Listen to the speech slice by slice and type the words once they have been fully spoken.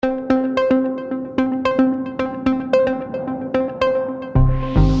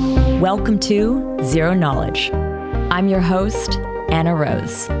Welcome to Zero Knowledge. I'm your host, Anna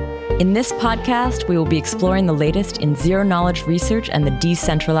Rose. In this podcast, we will be exploring the latest in zero-knowledge research and the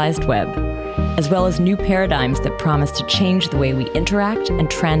decentralized web, as well as new paradigms that promise to change the way we interact and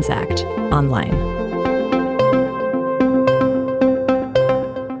transact online.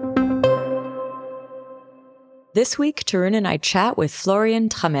 This week, Tarun and I chat with Florian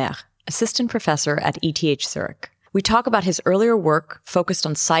Tramer, assistant professor at ETH Zurich. We talk about his earlier work focused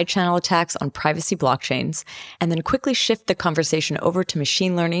on side channel attacks on privacy blockchains, and then quickly shift the conversation over to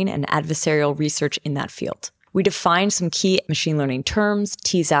machine learning and adversarial research in that field. We define some key machine learning terms,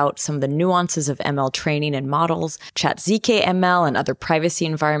 tease out some of the nuances of ML training and models, chat ZK-ML and other privacy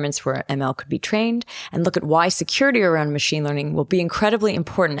environments where ML could be trained, and look at why security around machine learning will be incredibly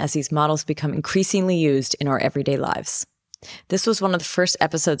important as these models become increasingly used in our everyday lives. This was one of the first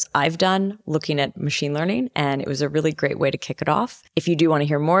episodes I've done looking at machine learning, and it was a really great way to kick it off. If you do want to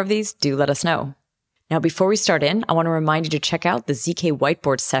hear more of these, do let us know. Now, before we start in, I want to remind you to check out the ZK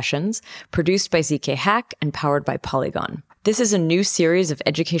Whiteboard sessions produced by ZK Hack and powered by Polygon. This is a new series of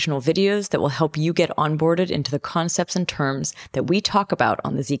educational videos that will help you get onboarded into the concepts and terms that we talk about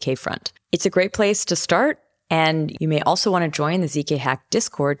on the ZK front. It's a great place to start. And you may also want to join the ZK Hack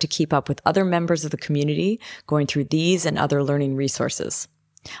Discord to keep up with other members of the community going through these and other learning resources.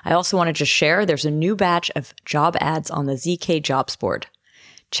 I also want to just share there's a new batch of job ads on the ZK Jobs board.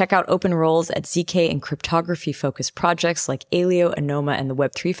 Check out open roles at ZK and cryptography-focused projects like Aleo, Anoma, and the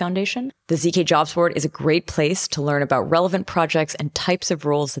Web3 Foundation. The ZK Jobs board is a great place to learn about relevant projects and types of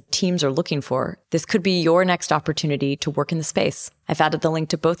roles that teams are looking for. This could be your next opportunity to work in the space. I've added the link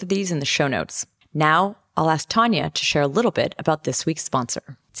to both of these in the show notes. Now, I'll ask Tanya to share a little bit about this week's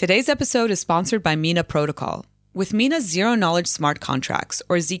sponsor. Today's episode is sponsored by Mina Protocol. With Mina's zero-knowledge smart contracts,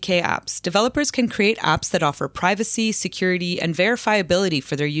 or ZK apps, developers can create apps that offer privacy, security, and verifiability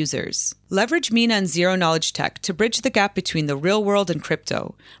for their users. Leverage Mina and zero-knowledge tech to bridge the gap between the real world and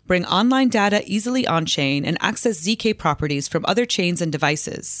crypto, bring online data easily on-chain, and access ZK properties from other chains and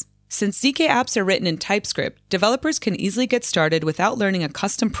devices. Since ZK apps are written in TypeScript, developers can easily get started without learning a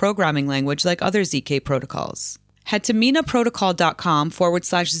custom programming language like other ZK protocols. Head to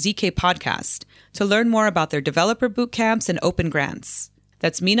minaprotocol.com/ZK podcast to learn more about their developer bootcamps and open grants.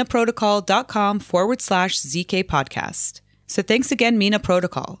 That's minaprotocol.com/ZK podcast. So thanks again, Mina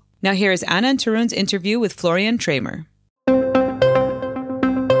Protocol. Now here is Anna and Tarun's interview with Florian Tramer.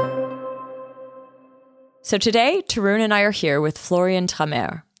 So today, Tarun and I are here with Florian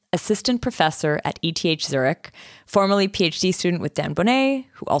Tramer, assistant professor at ETH Zurich, formerly PhD student with Dan Boneh,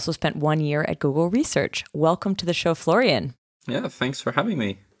 who also spent 1 year at Google Research. Welcome to the show, Florian. Yeah, thanks for having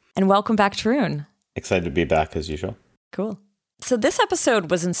me. And welcome back, Tarun. Excited to be back as usual. Cool. So this episode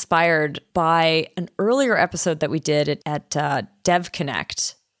was inspired by an earlier episode that we did at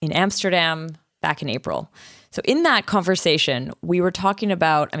DevConnect in Amsterdam back in April. So in that conversation, we were talking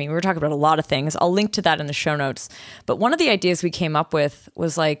about a lot of things. I'll link to that in the show notes. But one of the ideas we came up with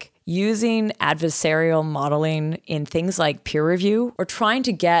was like using adversarial modeling in things like peer review, or trying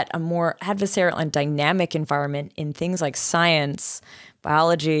to get a more adversarial and dynamic environment in things like science,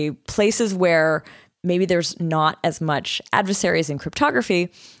 biology, places where maybe there's not as much adversaries in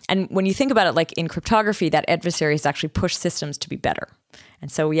cryptography. And when you think about it, like in cryptography, that adversaries actually push systems to be better.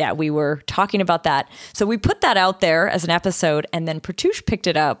 And so, yeah, we were talking about that. So we put that out there as an episode, and then Pratoush picked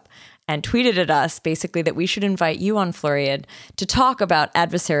it up and tweeted at us basically that we should invite you on, Florian, to talk about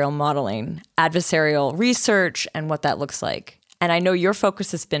adversarial modeling, adversarial research, and what that looks like. And I know your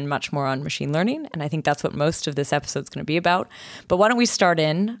focus has been much more on machine learning, and I think that's what most of this episode is going to be about. But why don't we start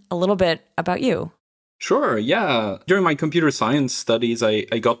in a little bit about you? Sure, yeah. During my computer science studies, I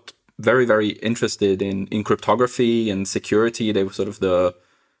got very, very interested in cryptography and security. They were sort of the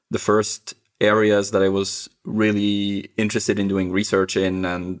first areas that I was really interested in doing research in,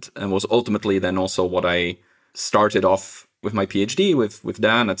 and was ultimately then also what I started off with my PhD with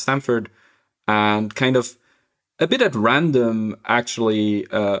Dan at Stanford. And kind of a bit at random, actually,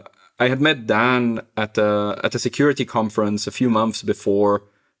 I had met Dan at a security conference a few months before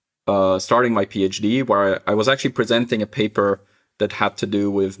starting my PhD, where I was actually presenting a paper that had to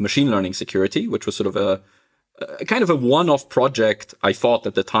do with machine learning security, which was sort of a kind of a one-off project, I thought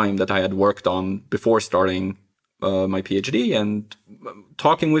at the time, that I had worked on before starting my PhD. And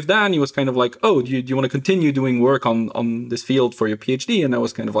talking with Dan, he was kind of like, oh, do you want to continue doing work on this field for your PhD? And I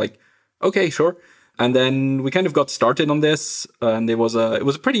was kind of like, okay, sure. And then we kind of got started on this, and it was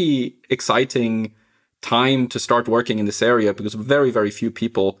a pretty exciting time to start working in this area, because very, very few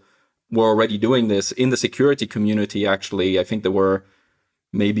people were already doing this in the security community. Actually, I think there were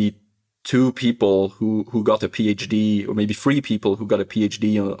maybe two people who got a PhD, or maybe three people who got a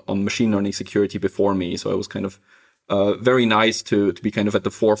PhD on machine learning security before me. So I was kind of very nice to be kind of at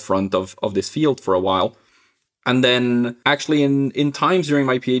the forefront of this field for a while. And then actually in times during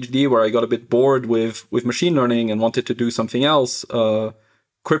my PhD where I got a bit bored with machine learning and wanted to do something else,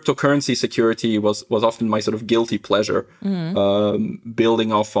 cryptocurrency security was often my sort of guilty pleasure,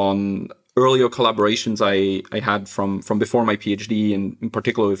 building off on earlier collaborations I had from before my PhD, and in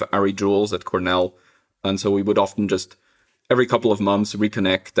particular with Ari Jules at Cornell. And so we would often just every couple of months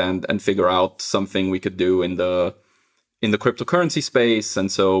reconnect and figure out something we could do in the cryptocurrency space.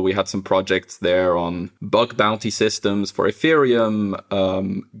 And so we had some projects there on bug bounty systems for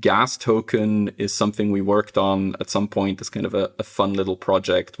Ethereum. Gas token is something we worked on at some point as kind of a fun little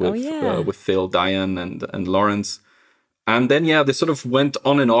project with Phil, Diane, and Lawrence. And then, this sort of went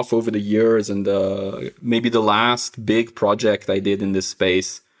on and off over the years. And maybe the last big project I did in this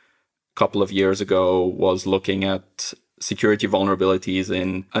space a couple of years ago was looking at security vulnerabilities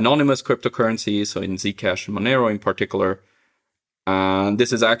in anonymous cryptocurrencies, so in Zcash and Monero in particular. And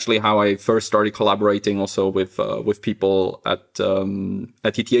this is actually how I first started collaborating also with people at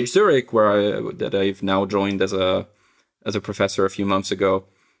ETH Zurich, that I've now joined as a professor a few months ago.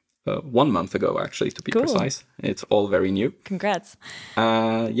 1 month ago, actually, to be precise. It's all very new. Congrats.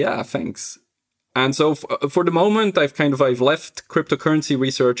 Thanks. And so for the moment, I've left cryptocurrency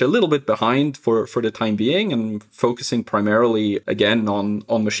research a little bit behind for the time being, and focusing primarily again on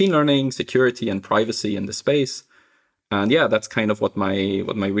machine learning, security, and privacy in the space. And that's kind of what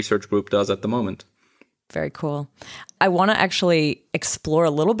my research group does at the moment. Very cool. I want to actually explore a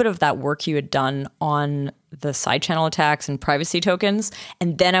little bit of that work you had done on the side channel attacks and privacy tokens,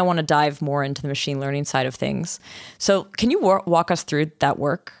 and then I want to dive more into the machine learning side of things. So can you walk us through that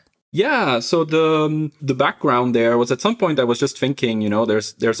work? Yeah, so the background there was at some point I was just thinking,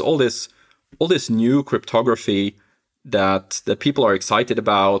 there's all this new cryptography that people are excited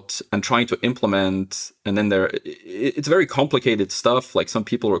about and trying to implement, and then it's very complicated stuff. Like some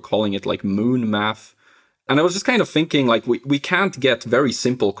people were calling it like moon math. And I was just kind of thinking, like, we can't get very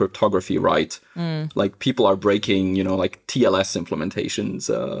simple cryptography right. Like people are breaking, like TLS implementations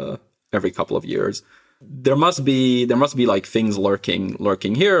every couple of years. There must be like things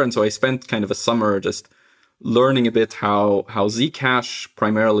lurking here. And so I spent kind of a summer just learning a bit how Zcash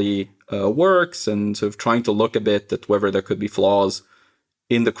primarily works, and sort of trying to look a bit at whether there could be flaws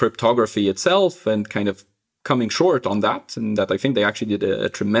in the cryptography itself, and kind of coming short on that. And that I think they actually did a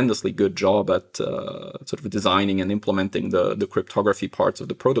tremendously good job at sort of designing and implementing the cryptography parts of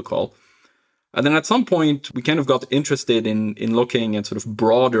the protocol. And then at some point, we kind of got interested in looking at sort of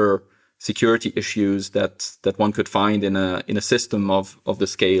broader security issues that one could find in a system of the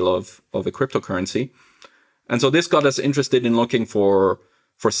scale of a cryptocurrency. And so this got us interested in looking for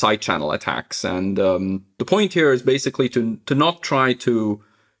side channel attacks. And the point here is basically to not try to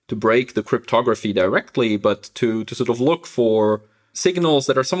break the cryptography directly, but to sort of look for signals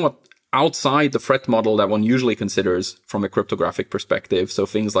that are somewhat outside the threat model that one usually considers from a cryptographic perspective. So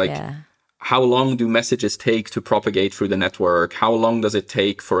things like how long do messages take to propagate through the network? How long does it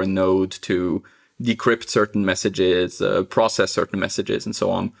take for a node to decrypt certain messages, process certain messages, and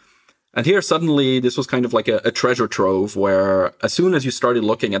so on? And here suddenly this was kind of like a treasure trove, where as soon as you started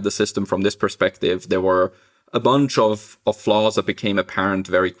looking at the system from this perspective, there were a bunch of flaws that became apparent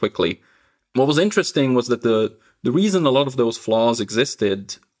very quickly. What was interesting was that the reason a lot of those flaws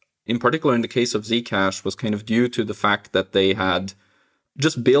existed, in particular in the case of Zcash, was kind of due to the fact that they had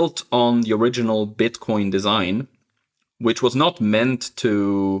just built on the original Bitcoin design, which was not meant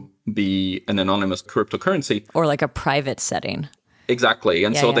to be an anonymous cryptocurrency. Or like a private setting. Exactly.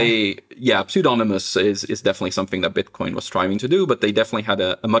 And pseudonymous is definitely something that Bitcoin was striving to do, but they definitely had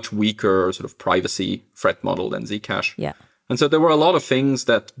a much weaker sort of privacy threat model than Zcash. Yeah. And so there were a lot of things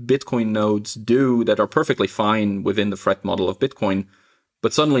that Bitcoin nodes do that are perfectly fine within the threat model of Bitcoin,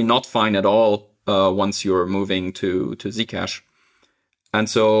 but suddenly not fine at all once you're moving to Zcash. And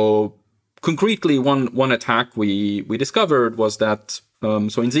so concretely, one attack we discovered was that, so in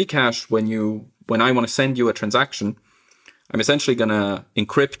Zcash, when I want to send you a transaction, I'm essentially going to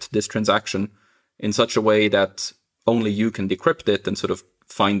encrypt this transaction in such a way that only you can decrypt it and sort of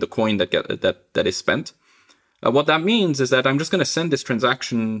find the coin that is spent. What that means is that I'm just going to send this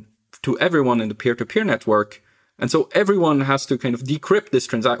transaction to everyone in the peer-to-peer network. And so everyone has to kind of decrypt this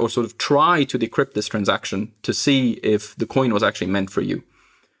transaction, or sort of try to decrypt this transaction to see if the coin was actually meant for you.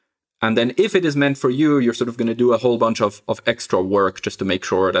 And then if it is meant for you, you're sort of going to do a whole bunch of extra work just to make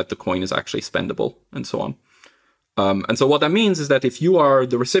sure that the coin is actually spendable, and so on. And so what that means is that if you are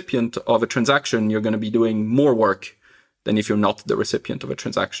the recipient of a transaction, you're going to be doing more work than if you're not the recipient of a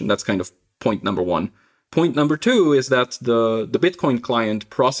transaction. That's kind of point number one. Point number two is that the Bitcoin client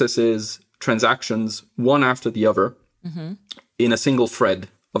processes transactions one after the other in a single thread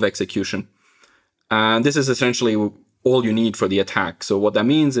of execution. And this is essentially all you need for the attack. So what that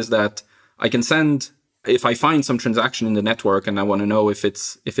means is that I can send, if I find some transaction in the network and I want to know if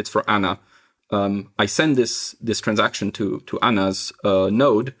it's for Anna, I send this transaction to Anna's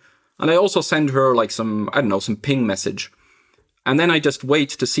node, and I also send her like some ping message. And then I just wait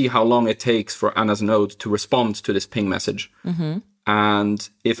to see how long it takes for Anna's node to respond to this ping message. And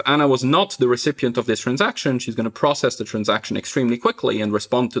if Anna was not the recipient of this transaction, she's going to process the transaction extremely quickly and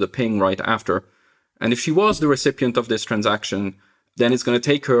respond to the ping right after. And if she was the recipient of this transaction, then it's going to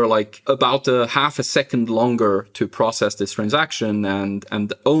take her like about a half a second longer to process this transaction.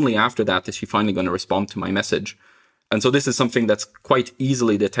 And only after that is she finally going to respond to my message. And so this is something that's quite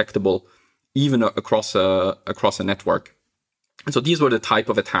easily detectable, even across a network. And so these were the type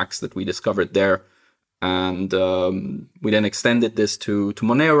of attacks that we discovered there. And we then extended this to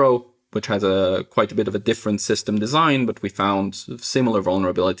Monero, which has quite a bit of a different system design, but we found similar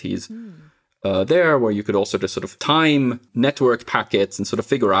vulnerabilities there, where you could also just sort of time network packets and sort of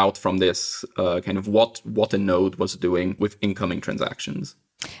figure out from this kind of what a node was doing with incoming transactions.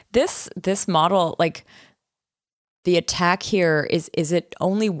 This model, like the attack here, is it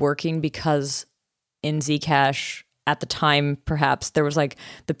only working because in Zcash at the time, perhaps there was like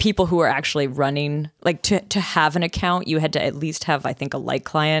the people who were actually running, like to have an account, you had to at least have, I think, a light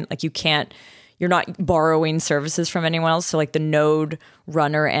client. Like you're not borrowing services from anyone else. So like the node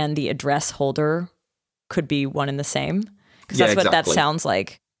runner and the address holder could be one and the same. Because that's what that sounds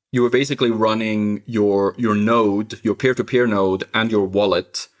like. You were basically running your node, your peer-to-peer node, and your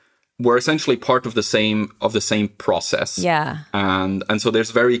wallet were essentially part of the same process. Yeah. And so there's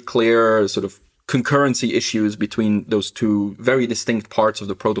very clear sort of concurrency issues between those two very distinct parts of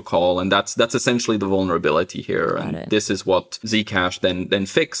the protocol, and that's essentially the vulnerability here. And this is what Zcash then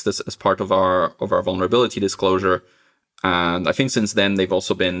fixed as part of our vulnerability disclosure. And I think since then they've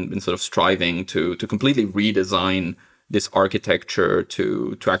also been sort of striving to completely redesign this architecture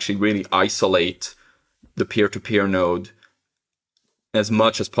to actually really isolate the peer-to-peer node as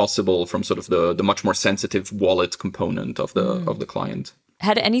much as possible from sort of the much more sensitive wallet component of the client.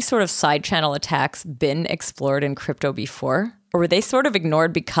 Had any sort of side channel attacks been explored in crypto before? Or were they sort of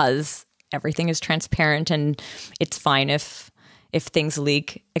ignored because everything is transparent and it's fine if things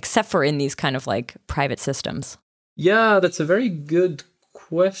leak, except for in these kind of like private systems? Yeah, that's a very good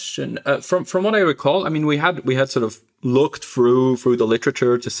question. From what I recall, I mean, we had sort of looked through the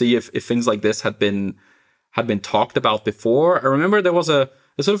literature to see if things like this had been talked about before. I remember there was a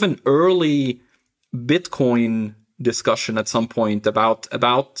sort of an early Bitcoin discussion at some point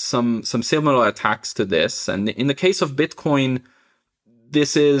about some similar attacks to this. And in the case of Bitcoin,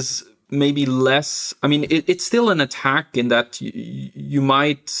 this is maybe less, I mean, it's still an attack in that you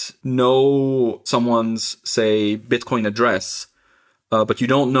might know someone's, say, Bitcoin address, but you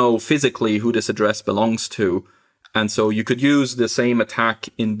don't know physically who this address belongs to. And so you could use the same attack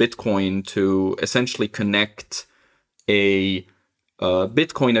in Bitcoin to essentially connect a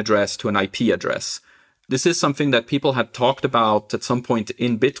Bitcoin address to an IP address. This is something that people had talked about at some point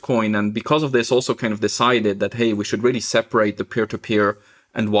in Bitcoin, and because of this also kind of decided that, hey, we should really separate the peer-to-peer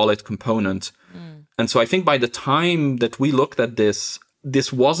and wallet component. And so I think by the time that we looked at this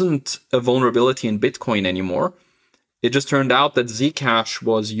wasn't a vulnerability in Bitcoin anymore. It just turned out that Zcash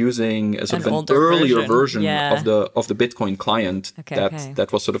was using a sort of an earlier version of the Bitcoin client that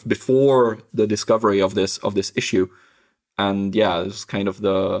was sort of before the discovery of this issue. And yeah, it's kind of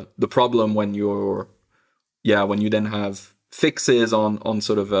the problem when when you then have fixes on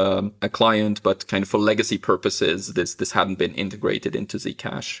sort of a client, but kind of for legacy purposes, this hadn't been integrated into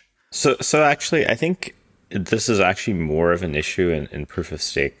Zcash. So actually, I think this is actually more of an issue in proof of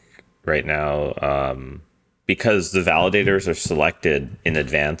stake right now, because the validators are selected in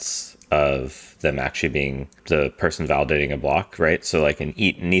advance of them actually being the person validating a block, right? So like in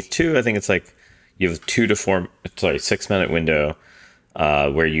ETH2, I think it's like you have 6 minute window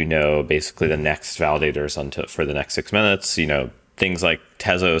where basically the next validators for the next 6 minutes, things like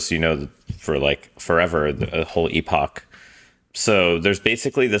Tezos, for like forever, the whole epoch. So there's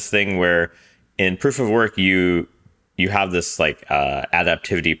basically this thing where in proof of work, you have this like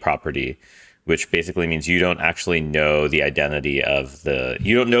adaptivity property, which basically means you don't actually know the identity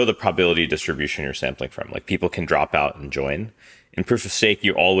you don't know the probability distribution you're sampling from. Like people can drop out and join. In proof of stake,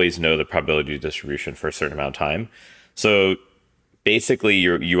 you always know the probability distribution for a certain amount of time. So basically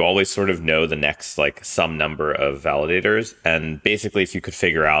you always sort of know the next like some number of validators. And basically if you could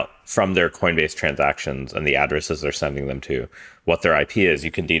figure out from their Coinbase transactions and the addresses they're sending them to what their IP is,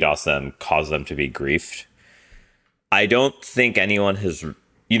 you can DDoS them, cause them to be griefed. I don't think anyone has,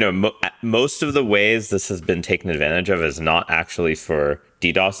 most of the ways this has been taken advantage of is not actually for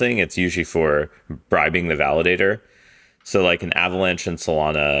DDoSing. It's usually for bribing the validator. So like in Avalanche and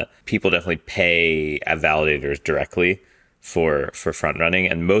Solana, people definitely pay validators directly for front running.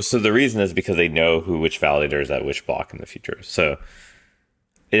 And most of the reason is because they know which validator is at which block in the future. So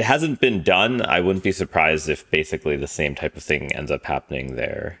it hasn't been done. I wouldn't be surprised if basically the same type of thing ends up happening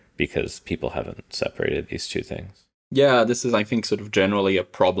there because people haven't separated these two things. Yeah, this is, I think, sort of generally a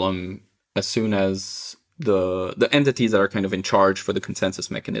problem as soon as the entities that are kind of in charge for the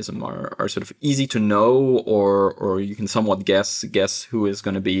consensus mechanism are sort of easy to know, or you can somewhat guess who is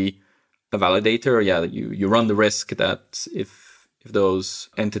going to be a validator. Yeah, you run the risk that if those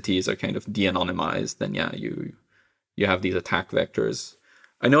entities are kind of de-anonymized, then yeah, you have these attack vectors.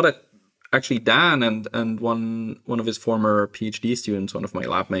 I know that actually Dan and one of his former PhD students, one of my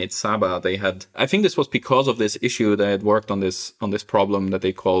lab mates, Saba, they had, I think this was because of this issue, they had worked on this problem that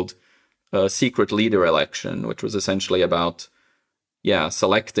they called secret leader election, which was essentially about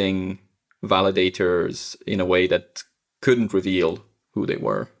selecting validators in a way that couldn't reveal who they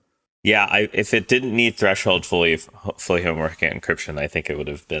were. Yeah, if it didn't need threshold fully homomorphic encryption, I think it would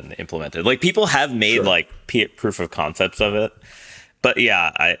have been implemented. Like people have made like proof of concepts of it. But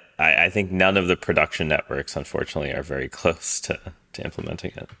yeah, I think none of the production networks, unfortunately, are very close to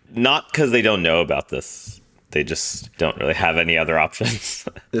implementing it. Not because they don't know about this. They just don't really have any other options.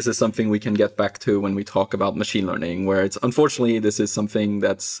 This is something we can get back to when we talk about machine learning, where unfortunately, this is something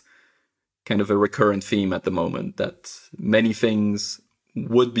that's kind of a recurrent theme at the moment, that many things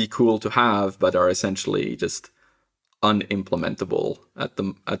would be cool to have, but are essentially just unimplementable at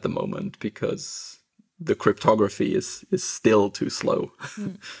the moment because the cryptography is still too slow.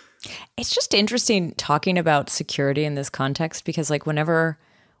 It's just interesting talking about security in this context because whenever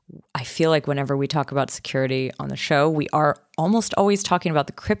we talk about security on the show, we are almost always talking about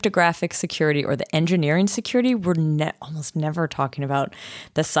the cryptographic security or the engineering security. We're almost never talking about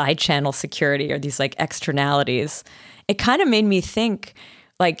the side channel security or these externalities. It kind of made me think,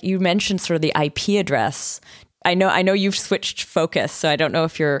 you mentioned sort of the IP address. I know you've switched focus, so I don't know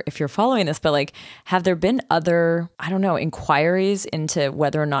if you're following this, but have there been other, inquiries into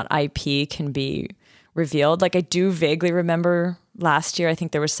whether or not IP can be revealed? I do vaguely remember last year, I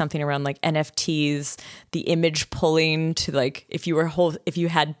think there was something around NFTs, the image pulling to if you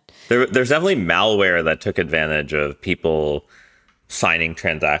had. There's definitely malware that took advantage of people signing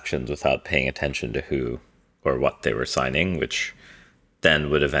transactions without paying attention to who or what they were signing, which then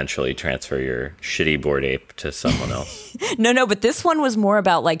would eventually transfer your shitty Bored Ape to someone else. No, but this one was more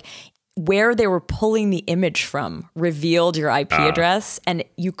about where they were pulling the image from revealed your IP address, and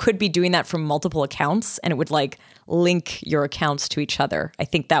you could be doing that from multiple accounts, and it would link your accounts to each other. I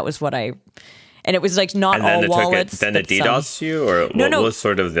think that was what and it was not all wallets. Then it DDoS you, or what was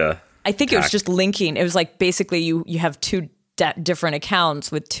sort of the? I think it was just linking. It was basically you have two different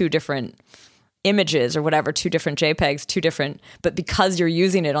accounts with two different images or whatever, two different JPEGs, but because you're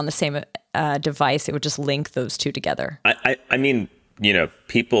using it on the same device, it would just link those two together. I mean,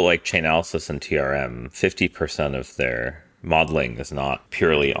 people like Chainalysis and TRM, 50% of their modeling is not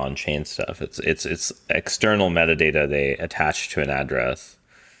purely on-chain stuff. It's external metadata they attach to an address.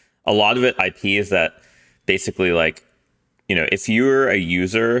 A lot of it IP is that basically if you're a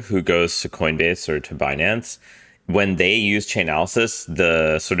user who goes to Coinbase or to Binance, when they use Chainalysis,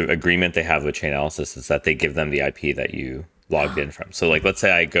 the sort of agreement they have with Chainalysis is that they give them the IP that you logged in from. So let's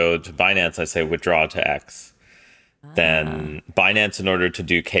say I go to Binance, I say withdraw to X. Then Binance, in order to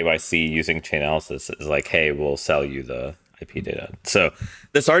do KYC using Chainalysis, is hey, we'll sell you the IP data. So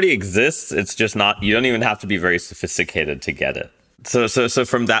this already exists. It's just not, you don't even have to be very sophisticated to get it. So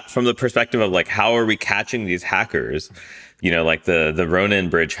from the perspective of how are we catching these hackers? The Ronin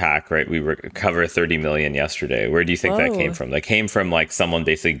bridge hack, right? We recovered 30 million yesterday. Where do you think that came from? That came from someone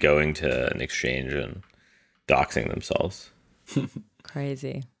basically going to an exchange and doxing themselves.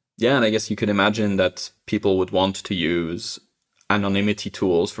 Crazy. Yeah, and I guess you could imagine that people would want to use anonymity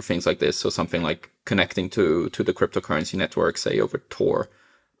tools for things like this. So something like connecting to the cryptocurrency network, say over Tor,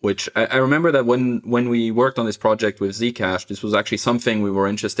 which I remember that when we worked on this project with Zcash, this was actually something we were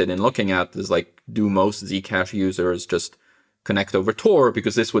interested in looking at, is do most Zcash users just connect over Tor,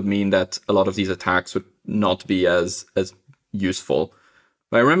 because this would mean that a lot of these attacks would not be as useful.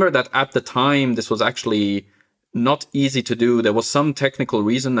 But I remember that at the time, this was actually not easy to do. There was some technical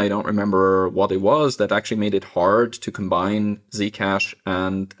reason, I don't remember what it was, that actually made it hard to combine Zcash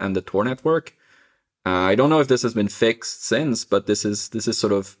and the Tor network. I don't know if this has been fixed since, but this is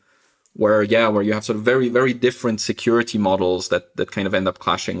sort of where you have sort of very, very different security models that kind of end up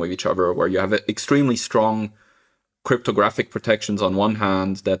clashing with each other, where you have extremely strong cryptographic protections on one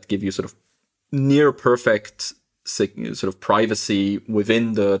hand that give you sort of near perfect sort of privacy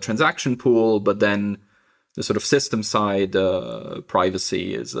within the transaction pool, but then the sort of system side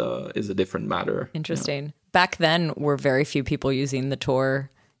privacy is a different matter. Interesting. Yeah. Back then, were very few people using the Tor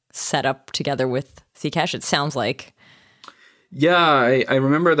setup together with Zcash, it sounds like. Yeah, I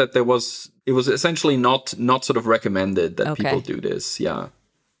remember that it was essentially not sort of recommended that people do this. Yeah.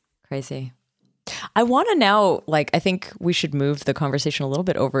 Crazy. I want to now, I think we should move the conversation a little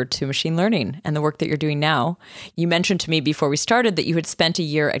bit over to machine learning and the work that you're doing now. You mentioned to me before we started that you had spent a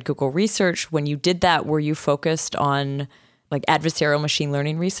year at Google Research. When you did that, were you focused on adversarial machine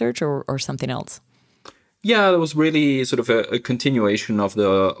learning research or something else? Yeah, it was really sort of a continuation of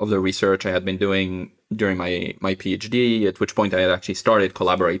the research I had been doing during my PhD, at which point I had actually started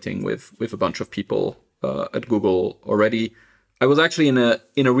collaborating with a bunch of people at Google already. I was actually in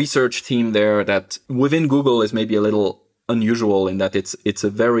a research team there that within Google is maybe a little unusual in that it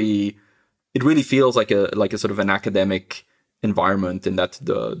really feels like a sort of an academic environment, in that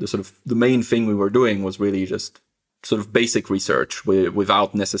the sort of the main thing we were doing was really just sort of basic research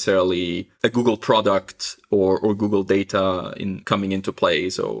without necessarily a Google product or Google data coming into play.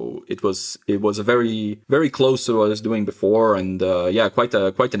 So it was a very, very close to what I was doing before, and quite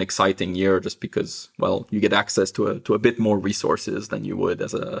an exciting year, just because, well, you get access to a bit more resources than you would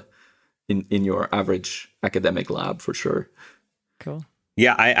in your average academic lab, for sure. Cool.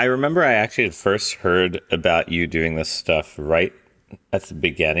 Yeah, I remember I actually had first heard about you doing this stuff right at the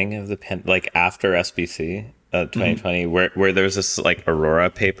beginning of after SBC. 2020, where there's this Aurora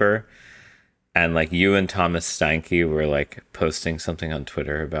paper, and you and Thomas Steinke were posting something on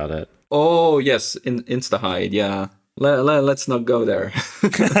Twitter about it. Oh yes, in InstaHide, yeah. Let's not go there.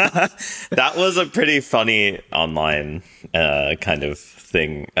 That was a pretty funny online kind of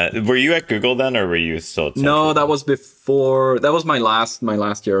thing. Were you at Google then, or were you still at Central? No, that was before. That was my last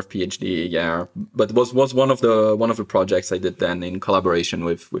year of PhD. Yeah, but was one of the projects I did then in collaboration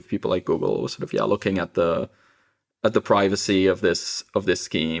with people like Google. Sort of looking at the privacy of this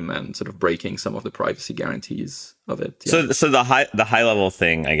scheme and sort of breaking some of the privacy guarantees of it. Yeah. So the high level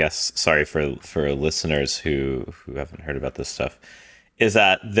thing, I guess, sorry for listeners who haven't heard about this stuff, is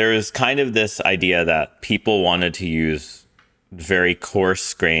that there's kind of this idea that people wanted to use very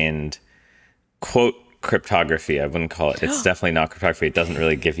coarse-grained quote cryptography. I wouldn't call it. It's definitely not cryptography. It doesn't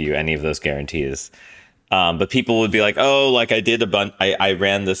really give you any of those guarantees. But people would be like, oh, I did I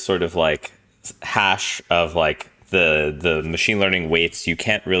ran this sort of hash of the machine learning weights. You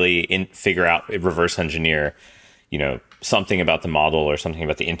can't really figure out, reverse engineer, something about the model or something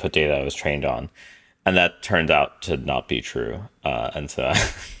about the input data I was trained on. And that turned out to not be true. And so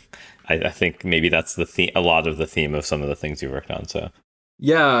I think maybe that's a lot of the theme of some of the things you worked on. So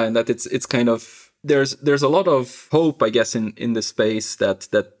yeah, and that it's kind of, there's a lot of hope, I guess, in this space that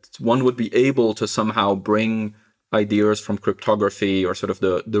one would be able to somehow bring ideas from cryptography, or sort of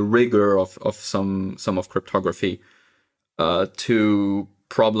the rigor of some of cryptography to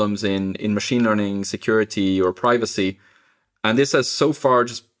problems in machine learning, security, or privacy. And this has so far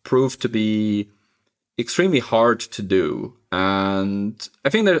just proved to be extremely hard to do. And I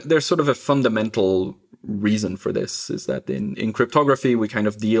think there's sort of a fundamental reason for this, is that in cryptography, we kind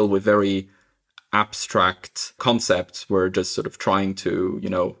of deal with very abstract concepts. We're just sort of trying to,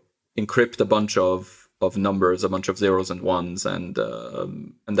 encrypt a bunch of numbers, a bunch of zeros and ones, and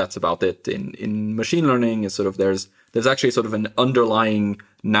that's about it. In machine learning, is sort of there's actually sort of an underlying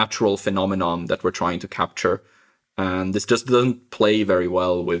natural phenomenon that we're trying to capture, and this just doesn't play very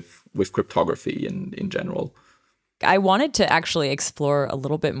well with cryptography in general. I wanted to actually explore a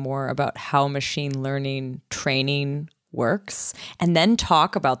little bit more about how machine learning training works, and then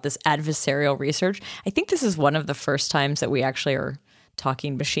talk about this adversarial research. I think this is one of the first times that we actually are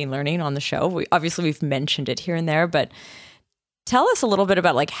talking machine learning on the show. We've mentioned it here and there, but tell us a little bit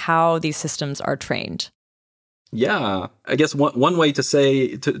about how these systems are trained. Yeah, I guess one way to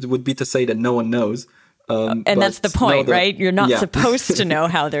say would be to say that no one knows. And that's the point, right? You're not supposed to know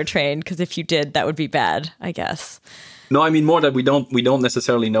how they're trained, because if you did, that would be bad, I guess. No, I mean more that we don't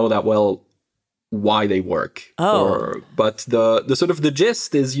necessarily know that well why they work. But the sort of the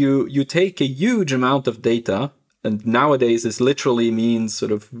gist is you take a huge amount of data. And nowadays, this literally means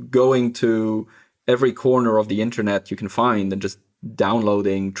sort of going to every corner of the internet you can find and just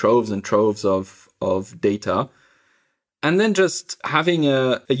downloading troves and troves of data. And then just having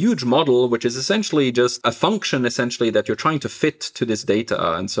a huge model, which is essentially just a function, essentially, that you're trying to fit to this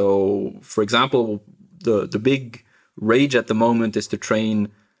data. And so, for example, the big rage at the moment is to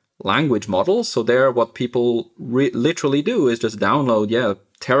train language models. So there, what people literally do is just download,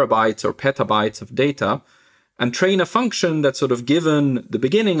 terabytes or petabytes of data and train a function that sort of, given the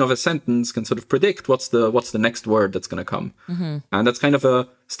beginning of a sentence, can sort of predict what's the next word that's going to come. Mm-hmm. And that's kind of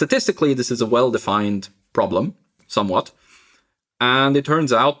statistically, this is a well-defined problem, somewhat. And it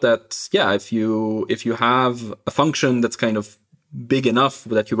turns out that, if you have a function that's kind of big enough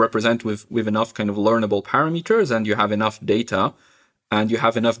that you represent with enough kind of learnable parameters, and you have enough data, and you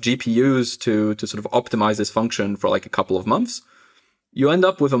have enough GPUs to sort of optimize this function for like a couple of months, you end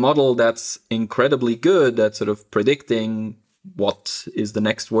up with a model that's incredibly good at sort of predicting what is the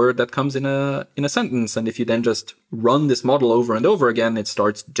next word that comes in a sentence. And if you then just run this model over and over again, it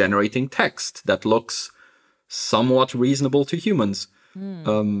starts generating text that looks somewhat reasonable to humans.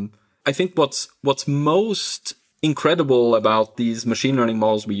 I think what's most incredible about these machine learning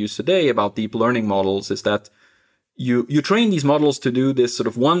models we use today, about deep learning models, is that you train these models to do this sort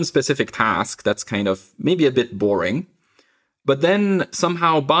of one specific task that's kind of maybe a bit boring. But then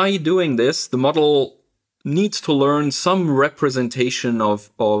somehow by doing this, the model needs to learn some representation of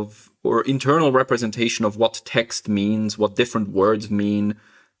or internal representation of what text means, what different words mean,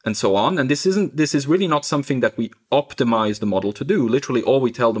 and so on. And this is really not something that we optimize the model to do. Literally all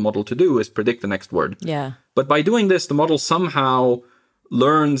we tell the model to do is predict the next word. Yeah. But by doing this, the model somehow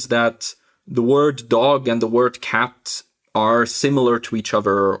learns that the word dog and the word cat are similar to each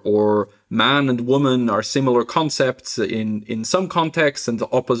other, or man and woman are similar concepts in some contexts and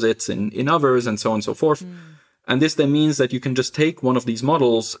the opposites in others, and so on and so forth. And this then means that you can just take one of these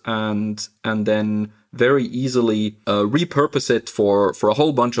models and then very easily repurpose it for a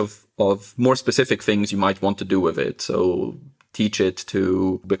whole bunch of more specific things you might want to do with it. So teach it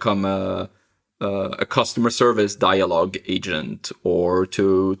to become a customer service dialogue agent, or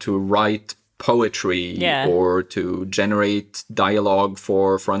to write poetry, or to generate dialogue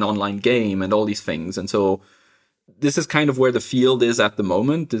for an online game, and all these things. And so this is kind of where the field is at the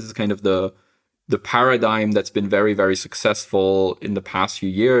moment. This is kind of the paradigm that's been very, very successful in the past few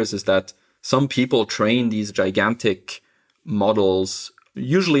years, is that some people train these gigantic models,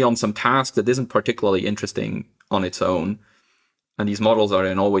 usually on some task that isn't particularly interesting on its own. And these models are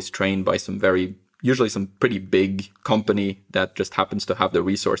then always trained by usually some pretty big company that just happens to have the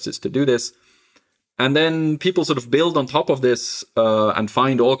resources to do this. And then people sort of build on top of this and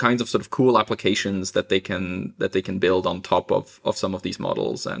find all kinds of sort of cool applications that they can build on top of some of these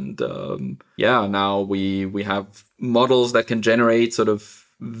models. And now we have models that can generate sort of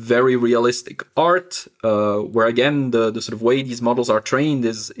very realistic art, where again the sort of way these models are trained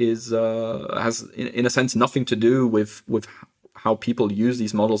has in a sense nothing to do with how people use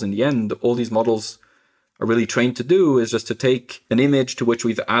these models in the end. All these models are really trained to do is just to take an image to which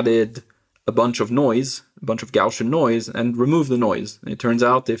we've added a bunch of Gaussian noise, and remove the noise. And it turns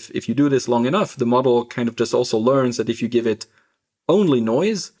out if you do this long enough, the model kind of just also learns that if you give it only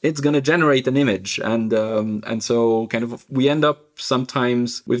noise, it's going to generate an image. And so kind of we end up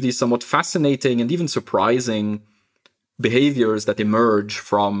sometimes with these somewhat fascinating and even surprising behaviors that emerge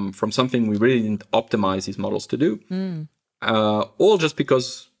from something we really didn't optimize these models to do. All just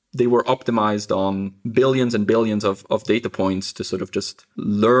because they were optimized on billions and billions of data points to sort of just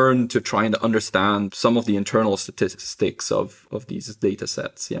learn to try and understand some of the internal statistics of these data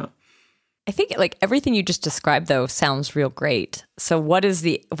sets. Yeah. I think like everything you just described though sounds real great. So what's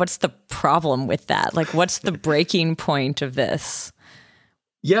the problem with that? Like what's the breaking point of this?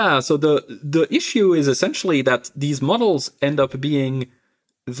 Yeah, so the issue is essentially that these models end up being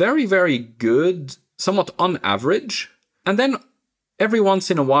very, very good, somewhat on average, and then every once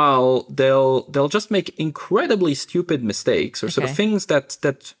in a while, they'll just make incredibly stupid mistakes, or sort of things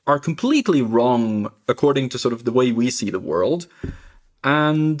that are completely wrong according to sort of the way we see the world.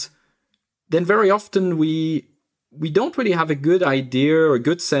 And then very often we don't really have a good idea or a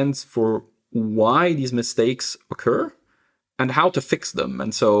good sense for why these mistakes occur and how to fix them.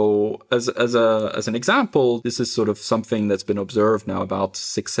 And so as an example, this is sort of something that's been observed now about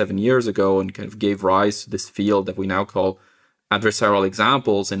 6-7 years ago, and kind of gave rise to this field that we now call adversarial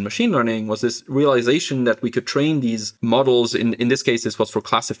examples in machine learning, was this realization that we could train these models. In this case, this was for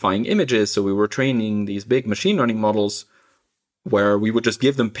classifying images. So we were training these big machine learning models where we would just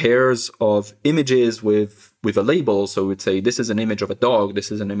give them pairs of images with a label. So we'd say, this is an image of a dog,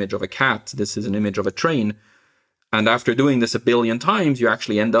 this is an image of a cat, this is an image of a train. And after doing this a billion times, you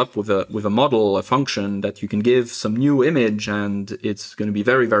actually end up with a model, a function that you can give some new image, and it's going to be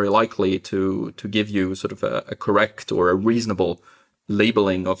very, very likely to give you sort of a correct or a reasonable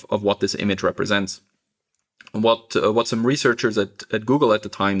labeling of what this image represents. And what some researchers at Google at the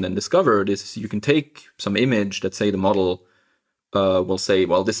time then discovered is you can take some image that, say, the model will say,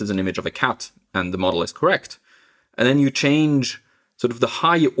 well, this is an image of a cat, and the model is correct. And then you change sort of the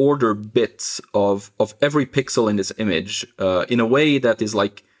high order bits of every pixel in this image in a way that is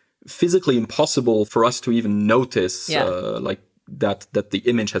like physically impossible for us to even notice like that the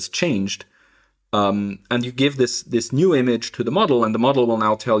image has changed. And you give this new image to the model, and the model will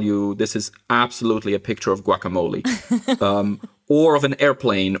now tell you this is absolutely a picture of guacamole, or of an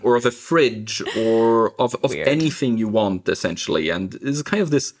airplane, or of a fridge, or of anything you want, essentially. And it's kind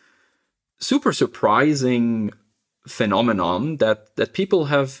of this super surprising phenomenon that people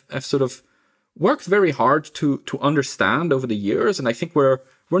have sort of worked very hard to understand over the years. And I think we're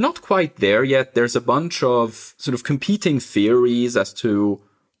not quite there yet. There's a bunch of sort of competing theories as to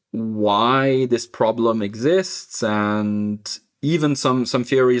why this problem exists, and even some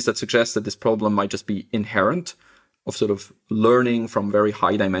theories that suggest that this problem might just be inherent of sort of learning from very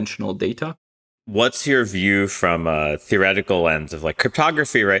high dimensional data. What's your view from a theoretical lens of like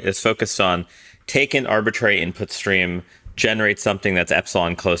cryptography, right? Is focused on take an arbitrary input stream, generate something that's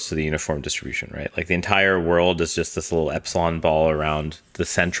epsilon close to the uniform distribution, right? Like the entire world is just this little epsilon ball around the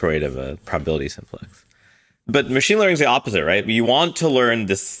centroid of a probability simplex. But machine learning is the opposite, right? You want to learn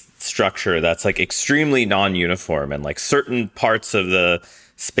this structure that's like extremely non-uniform, and like certain parts of the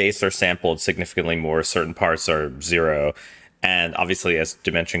space are sampled significantly more, certain parts are zero. And obviously as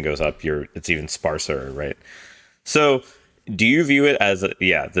dimension goes up, it's even sparser, right? So do you view it as,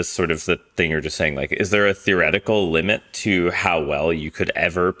 this sort of the thing you're just saying, like, is there a theoretical limit to how well you could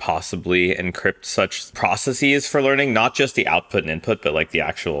ever possibly encrypt such processes for learning, not just the output and input, but like the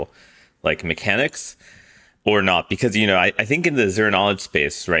actual like mechanics, or not? Because, I think in the zero knowledge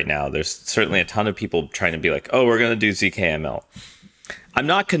space right now, there's certainly a ton of people trying to be like, oh, we're going to do ZKML. I'm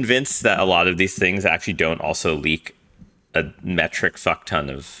not convinced that a lot of these things actually don't also leak a metric fuck ton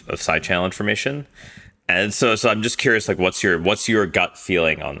of side channel information. And so I'm just curious, like, what's your gut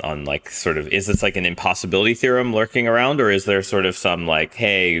feeling on like, sort of, is this like an impossibility theorem lurking around, or is there sort of some like,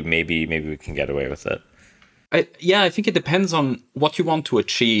 hey, maybe we can get away with it? I think it depends on what you want to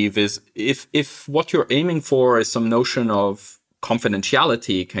achieve. Is if what you're aiming for is some notion of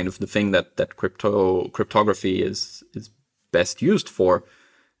confidentiality, kind of the thing that cryptography is best used for,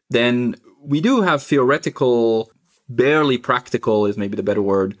 then we do have theoretical, barely practical is maybe the better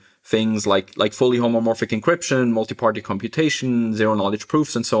word, things like fully homomorphic encryption, multi-party computation, zero knowledge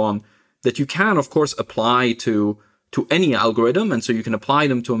proofs, and so on, that you can, of course, apply to any algorithm. And so you can apply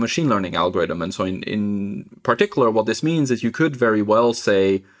them to a machine learning algorithm. And so in particular, what this means is you could very well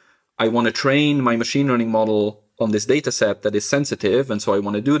say, I want to train my machine learning model on this data set that is sensitive. And so I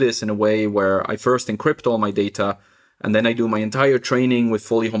want to do this in a way where I first encrypt all my data, and then I do my entire training with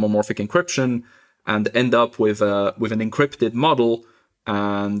fully homomorphic encryption, and end up with an encrypted model,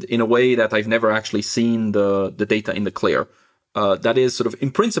 and in a way that I've never actually seen the data in the clear. That is sort of, in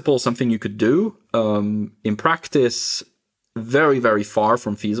principle, something you could do. In practice, very, very far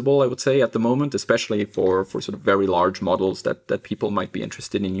from feasible, I would say, at the moment, especially for sort of very large models that people might be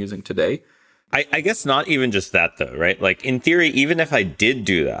interested in using today. I guess not even just that, though, right? Like, in theory, even if I did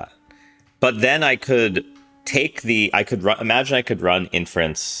do that, but then I could imagine I could run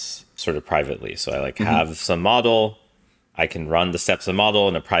inference sort of privately. So I have some model, I can run the steps of the model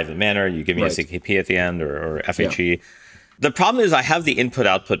in a private manner. You give me a CKP at the end or FHE. Yeah. The problem is I have the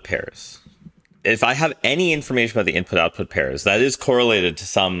input-output pairs. If I have any information about the input-output pairs, that is correlated to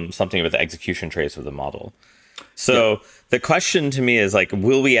something about the execution trace of the model. So the question to me is, like,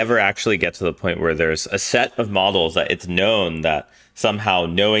 will we ever actually get to the point where there's a set of models that it's known that somehow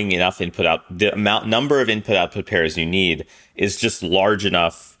knowing enough the number of input-output pairs you need is just large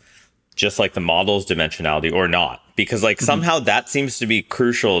enough, just like the model's dimensionality, or not? Because somehow that seems to be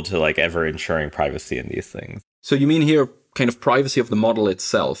crucial to like ever ensuring privacy in these things. So you mean here kind of privacy of the model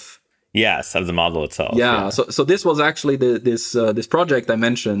itself? Yes, of the model itself. Yeah. So this was actually this project I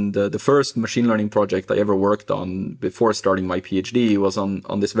mentioned. The first machine learning project I ever worked on before starting my PhD was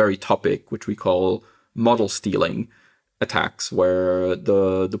on this very topic, which we call model stealing attacks, where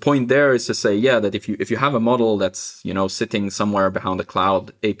the point there is to say, that if you have a model that's, sitting somewhere behind a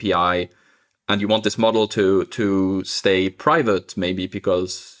cloud API, and you want this model to stay private, maybe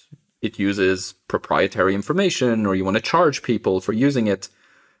because it uses proprietary information, or you want to charge people for using it,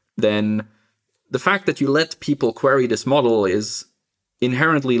 then the fact that you let people query this model is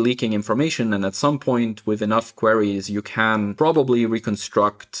inherently leaking information. And at some point with enough queries, you can probably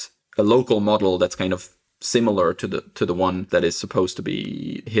reconstruct a local model that's kind of similar to the one that is supposed to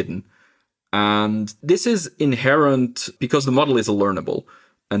be hidden. And this is inherent because the model is learnable.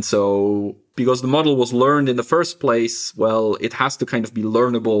 And so because the model was learned in the first place, well, it has to kind of be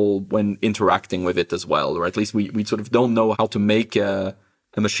learnable when interacting with it as well, or at least we sort of don't know how to make a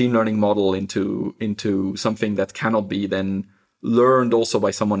machine learning model into something that cannot be then learned also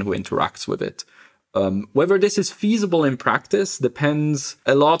by someone who interacts with it. Whether this is feasible in practice depends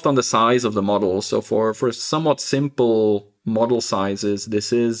a lot on the size of the model. So for somewhat simple model sizes,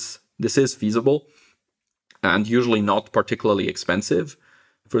 this is feasible and usually not particularly expensive.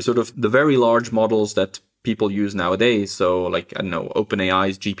 For sort of the very large models that people use nowadays, so like, I don't know,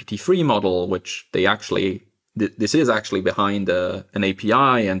 OpenAI's GPT-3 model, which they actually, this is actually behind an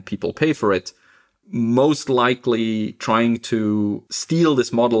API and people pay for it. Most likely trying to steal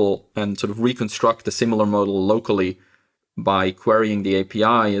this model and sort of reconstruct a similar model locally by querying the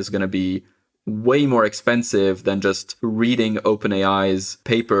API is going to be way more expensive than just reading OpenAI's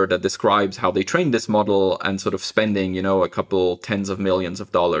paper that describes how they trained this model and sort of spending, a couple tens of millions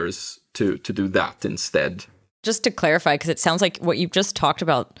of dollars to do that instead. Just to clarify, because it sounds like what you've just talked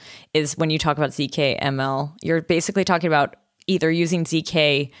about is when you talk about ZK ML, you're basically talking about either using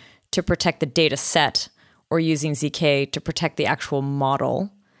ZK to protect the data set or using ZK to protect the actual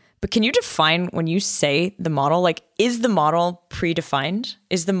model. But can you define when you say the model, like, is the model predefined?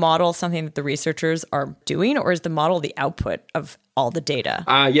 Is the model something that the researchers are doing, or is the model the output of all the data?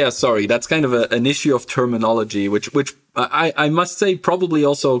 Yeah, sorry. That's kind of an issue of terminology, which I must say probably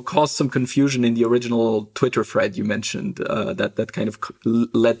also caused some confusion in the original Twitter thread you mentioned, that kind of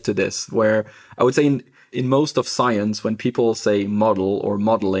led to this, where I would say in most of science, when people say model or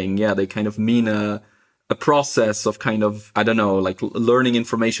modeling, they kind of mean a process of kind of, I don't know, like learning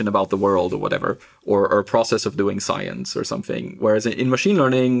information about the world or whatever, or a process of doing science or something. Whereas in machine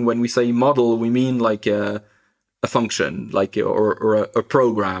learning, when we say model, we mean like a function, like or a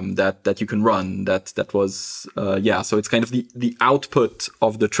program that you can run. That was so it's kind of the output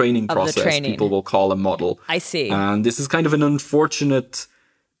of the training process. People will call a model. I see. And this is kind of an unfortunate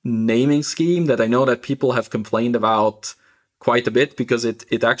naming scheme that I know that people have complained about quite a bit, because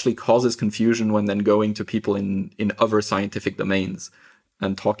it actually causes confusion when then going to people in other scientific domains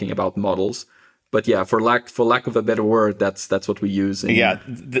and talking about models. But yeah, for lack of a better word, that's what we use.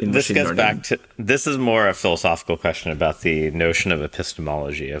 This gets back to, this is more a philosophical question about the notion of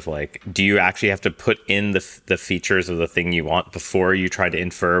epistemology of like, do you actually have to put in the features of the thing you want before you try to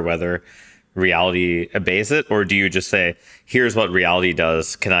infer whether reality obeys it, or do you just say, here's what reality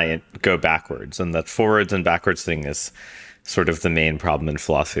does, can I go backwards? And that forwards and backwards thing is sort of the main problem in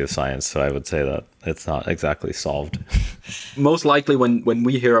philosophy of science. So I would say that it's not exactly solved. Most likely when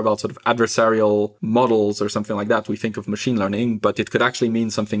we hear about sort of adversarial models or something like that, we think of machine learning, but it could actually mean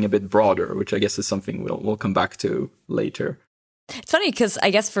something a bit broader, which I guess is something we'll come back to later. It's funny because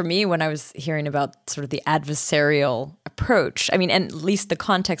I guess for me, when I was hearing about sort of the adversarial approach, I mean, and at least the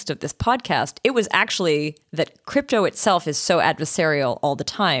context of this podcast, it was actually that crypto itself is so adversarial all the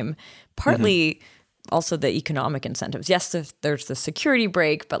time, partly also the economic incentives. Yes, there's the security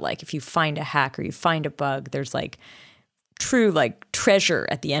break, but like if you find a hack or you find a bug, there's like true like treasure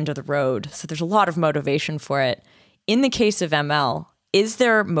at the end of the road. So there's a lot of motivation for it. In the case of ML, is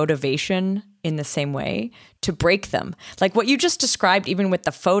there motivation in the same way to break them? Like what you just described, even with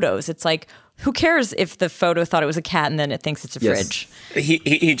the photos, it's like, who cares if the photo thought it was a cat and then it thinks it's a fridge?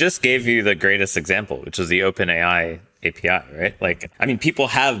 He just gave you the greatest example, which is the OpenAI API, right? Like, I mean, people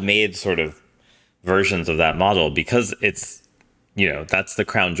have made sort of versions of that model because it's, that's the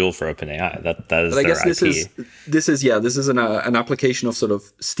crown jewel for OpenAI. That is their IP. This is an application of sort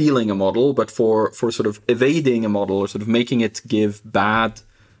of stealing a model, but for sort of evading a model or sort of making it give bad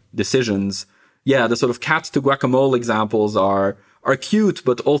decisions. Yeah, the sort of cat to guacamole examples are cute,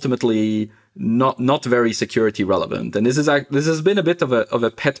 but ultimately not very security relevant. And this has been a bit of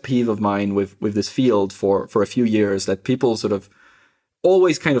a pet peeve of mine with this field for a few years, that people sort of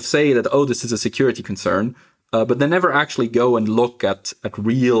always kind of say that, oh, this is a security concern, but they never actually go and look at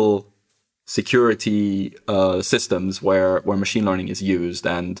real security systems where machine learning is used.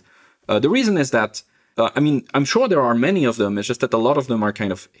 And the reason is that, I'm sure there are many of them. It's just that a lot of them are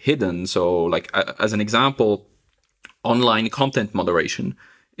kind of hidden. So like, as an example, online content moderation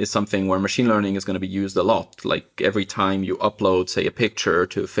is something where machine learning is going to be used a lot. Like every time you upload, say, a picture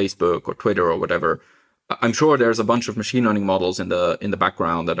to Facebook or Twitter or whatever, I'm sure there's a bunch of machine learning models in the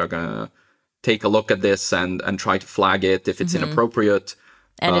background that are going to take a look at this and try to flag it if it's inappropriate.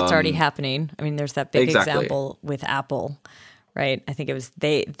 And it's already happening. I mean, there's that big example with Apple right? I think it was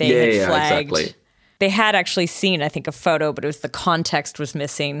they Yeah, had flagged. exactly. They had actually seen, I think, a photo, but it was the context was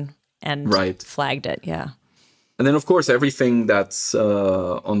missing and Right. flagged it. Yeah. And then, of course, everything that's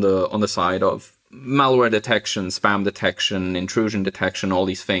on the side of malware detection, spam detection, intrusion detection, all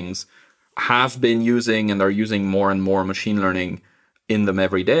these things have been using and are using more and more machine learning in them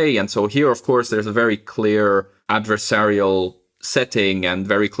every day. And so here, of course, there's a very clear adversarial setting and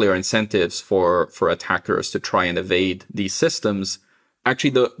very clear incentives for attackers to try and evade these systems. Actually,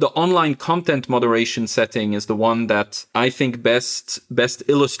 the online content moderation setting is the one that I think best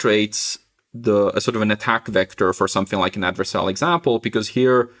illustrates a sort of an attack vector for something like an adversarial example, because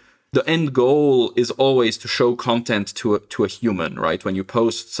here the end goal is always to show content to a human, right? When you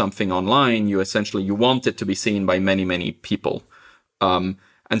post something online, you want it to be seen by many, many people.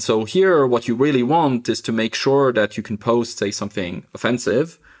 And so here, what you really want is to make sure that you can post, say, something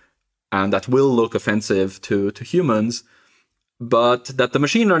offensive, and that will look offensive to humans, but that the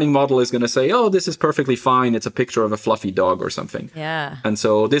machine learning model is going to say, oh, this is perfectly fine. It's a picture of a fluffy dog or something. Yeah. And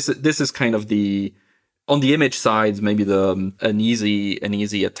so this is kind of on the image side, maybe an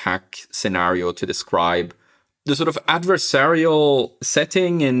easy attack scenario to describe. The sort of adversarial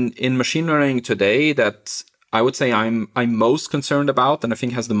setting in machine learning today that I would say I'm most concerned about, and I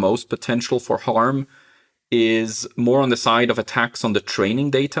think has the most potential for harm, is more on the side of attacks on the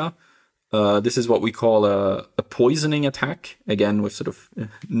training data. This is what we call a poisoning attack. Again, with sort of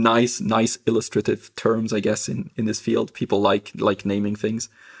nice illustrative terms, I guess, in this field. People like naming things.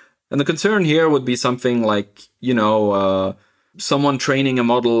 And the concern here would be something like, someone training a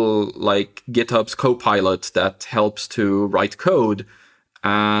model like GitHub's Copilot that helps to write code.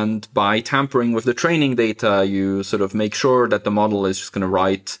 And by tampering with the training data, you sort of make sure that the model is just going to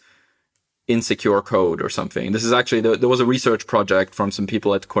write insecure code or something. This is actually, there was a research project from some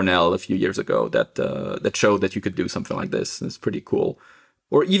people at Cornell a few years ago that showed that you could do something like this. It's pretty cool.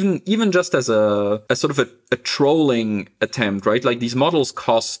 Or even just as a sort of a trolling attempt, right? Like these models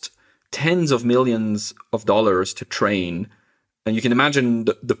cost tens of millions of dollars to train. And you can imagine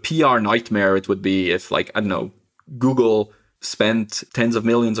the PR nightmare it would be if, like, I don't know, Google spent tens of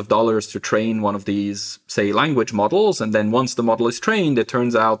millions of dollars to train one of these, say, language models. And then once the model is trained, it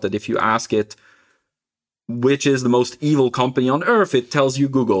turns out that if you ask it which is the most evil company on earth, it tells you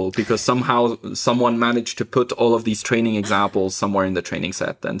Google, because somehow someone managed to put all of these training examples somewhere in the training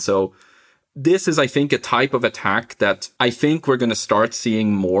set. And so this is, I think, a type of attack that I think we're going to start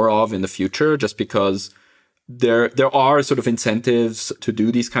seeing more of in the future, just because there are sort of incentives to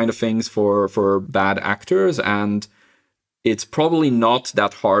do these kind of things for bad actors. And it's probably not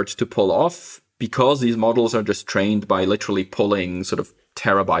that hard to pull off, because these models are just trained by literally pulling sort of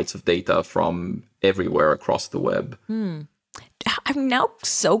terabytes of data from everywhere across the web. I'm now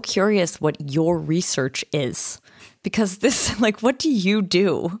so curious what your research is, because this, like, what do you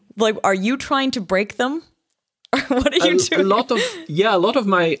do? Like, are you trying to break them? What are you doing? A lot of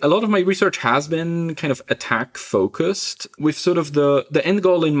my research has been kind of attack focused, with sort of the end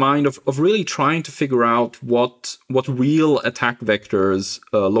goal in mind of really trying to figure out what real attack vectors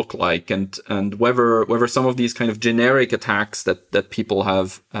look like, and whether some of these kind of generic attacks that people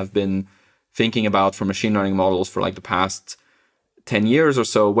have been thinking about for machine learning models for like the past 10 years or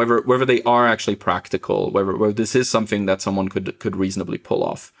so, whether they are actually practical, whether this is something that someone could reasonably pull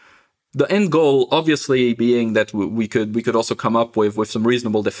off. The end goal, obviously, being that we could also come up with some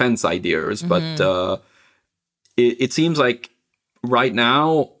reasonable defense ideas, but it seems like right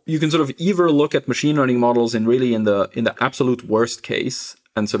now you can sort of either look at machine learning models in the absolute worst case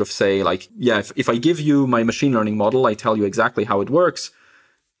and sort of say, like, yeah, if I give you my machine learning model, I tell you exactly how it works.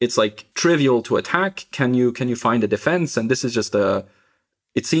 It's like trivial to attack. Can you find a defense? And this is just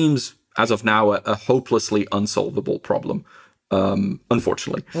it seems as of now a hopelessly unsolvable problem.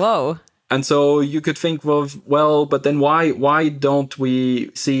 Unfortunately. Whoa. And so you could think of, well, but then why don't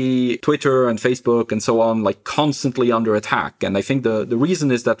we see Twitter and Facebook and so on like constantly under attack? And I think the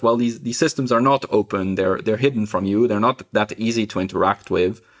reason is that, well, these systems are not open. They're hidden from you. They're not that easy to interact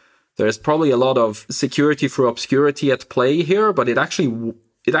with. There's probably a lot of security through obscurity at play here, but it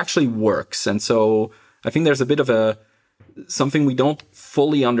actually works. And so I think there's a bit of something we don't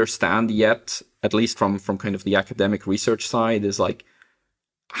fully understand yet, at least from kind of the academic research side, is like,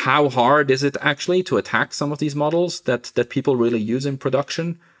 how hard is it actually to attack some of these models that people really use in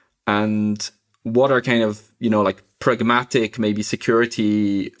production? And what are kind of, like pragmatic, maybe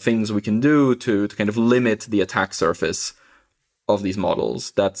security things we can do to kind of limit the attack surface of these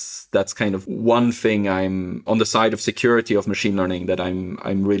models? That's kind of one thing I'm on the side of security of machine learning that I'm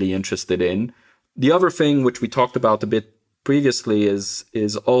really interested in. The other thing, which we talked about a bit previously, is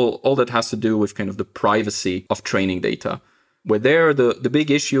all that has to do with kind of the privacy of training data. Where there, the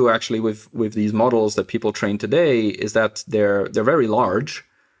big issue actually with these models that people train today is that they're very large.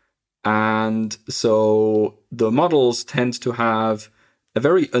 And so the models tend to have a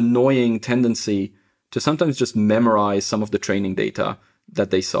very annoying tendency to sometimes just memorize some of the training data that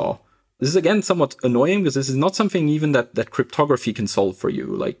they saw. This is, again, somewhat annoying because this is not something even that cryptography can solve for you.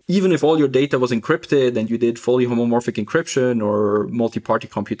 Like, even if all your data was encrypted and you did fully homomorphic encryption or multi-party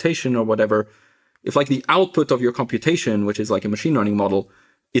computation or whatever, if like the output of your computation, which is like a machine learning model,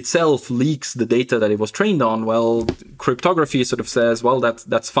 itself leaks the data that it was trained on, well, cryptography sort of says, well,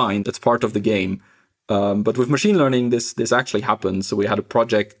 that's fine. That's part of the game. But with machine learning, this actually happens. So we had a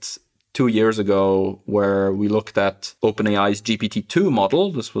project 2 years ago where we looked at OpenAI's GPT-2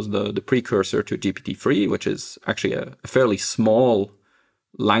 model. This was the precursor to GPT-3, which is actually a fairly small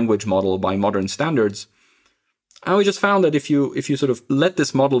language model by modern standards. And we just found that if you sort of let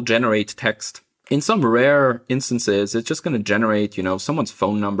this model generate text, in some rare instances, it's just going to generate, someone's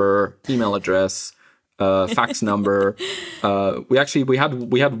phone number, email address, fax number. We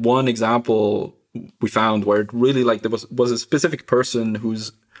had one example we found where it really there was a specific person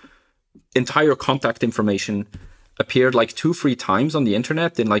whose entire contact information appeared 2-3 times on the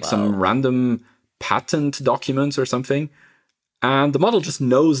internet in some random patent documents or something. And the model just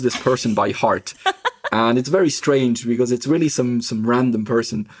knows this person by heart. And it's very strange because it's really some random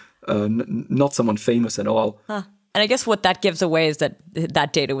person. Not someone famous at all. Huh. And I guess what that gives away is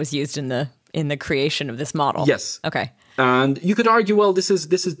that data was used in the creation of this model. Yes. Okay. And you could argue, well, this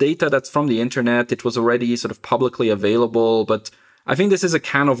is data that's from the internet. It was already sort of publicly available, but I think this is a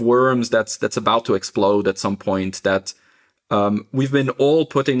can of worms that's about to explode at some point. That we've been all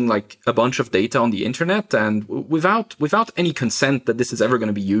putting a bunch of data on the internet, and without any consent that this is ever going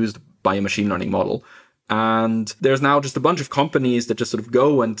to be used by a machine learning model. And there's now just a bunch of companies that just sort of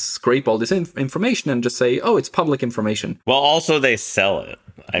go and scrape all this information and just say, oh, it's public information. Well, also they sell it.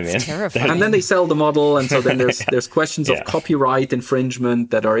 It's terrifying. And then they sell the model. And so then there's questions of copyright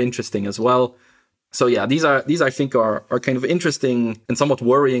infringement that are interesting as well. So yeah, these I think are kind of interesting and somewhat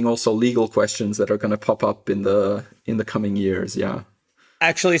worrying also legal questions that are going to pop up in the coming years. Yeah.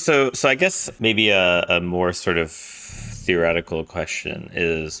 Actually, so I guess maybe a more sort of theoretical question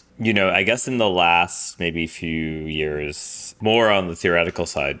is, I guess in the last maybe few years, more on the theoretical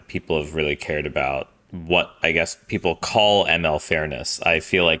side, people have really cared about what I guess people call ML fairness. I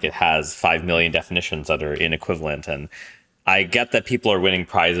feel like it has 5 million definitions that are inequivalent, and I get that people are winning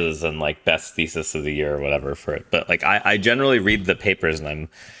prizes and best thesis of the year or whatever for it. But I generally read the papers and I'm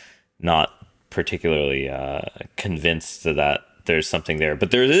not particularly convinced that there's something there. But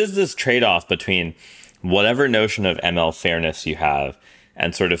there is this trade-off between whatever notion of ML fairness you have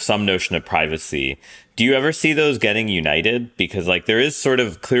and sort of some notion of privacy. Do you ever see those getting united? Because there is sort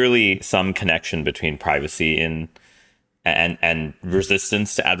of clearly some connection between privacy and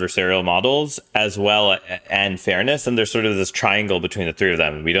resistance to adversarial models as well and fairness. And there's sort of this triangle between the three of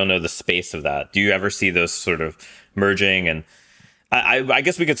them. We don't know the space of that. Do you ever see those sort of merging? And I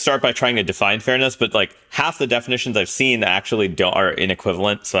guess we could start by trying to define fairness, but half the definitions I've seen actually are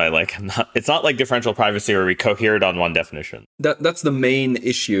inequivalent. So it's not like differential privacy where we cohered on one definition. That's the main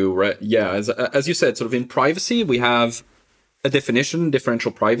issue, right? Yeah. As you said, sort of in privacy, we have a definition,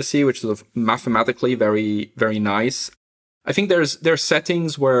 differential privacy, which is sort of mathematically very, very nice. I think there's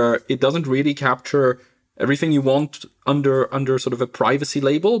settings where it doesn't really capture everything you want under sort of a privacy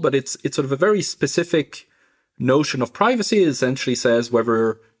label, but it's sort of a very specific notion of privacy. It essentially says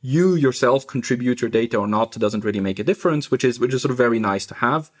whether you yourself contribute your data or not doesn't really make a difference, which is sort of very nice to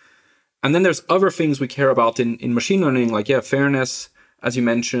have. And then there's other things we care about in machine learning, fairness, as you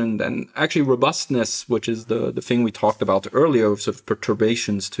mentioned, and actually robustness, which is the thing we talked about earlier, sort of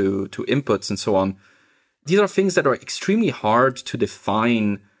perturbations to inputs and so on. These are things that are extremely hard to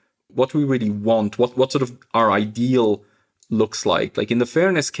define what we really want, what sort of our ideal looks like. In the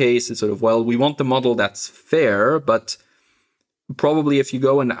fairness case, it's sort of, well, we want the model that's fair, but probably if you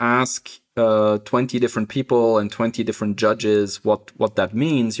go and ask 20 different people and 20 different judges what that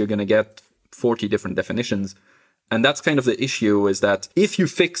means, you're going to get 40 different definitions. And that's kind of the issue, is that if you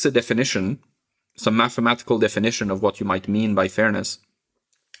fix a definition, some mathematical definition of what you might mean by fairness,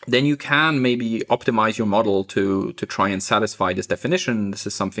 then you can maybe optimize your model to try and satisfy this definition. This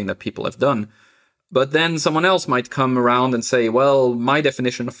is something that people have done. But then someone else might come around and say, well, my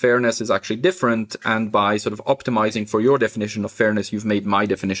definition of fairness is actually different. And by sort of optimizing for your definition of fairness, you've made my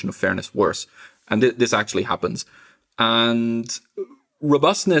definition of fairness worse. And this actually happens. And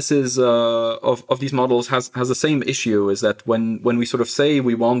robustness is of these models has the same issue, is that when we sort of say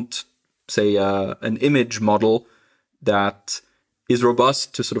we want, say, an image model that is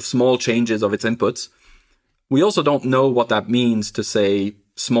robust to sort of small changes of its inputs, we also don't know what that means to say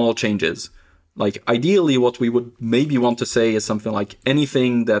small changes. Like ideally what we would maybe want to say is something like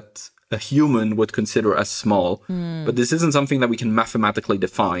anything that a human would consider as small, but this isn't something that we can mathematically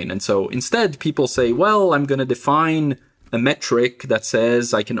define. And so instead people say, well, I'm going to define a metric that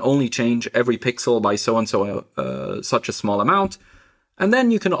says I can only change every pixel by so-and-so, such a small amount. And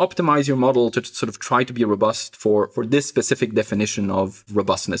then you can optimize your model to sort of try to be robust for this specific definition of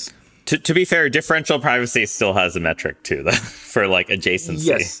robustness. To be fair, differential privacy still has a metric too, though, for like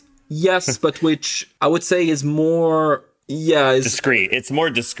adjacency. Yes, but which I would say is more... is discrete. It's more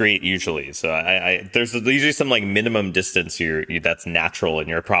discrete usually. So there's usually some like minimum distance that's natural in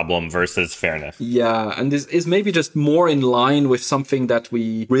your problem versus fairness. Yeah, and this is maybe just more in line with something that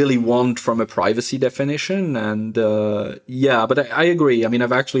we really want from a privacy definition. And but I agree. I mean,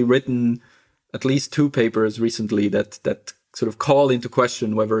 I've actually written at least 2 papers recently that sort of call into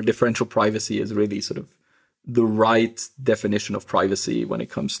question whether differential privacy is really sort of the right definition of privacy when it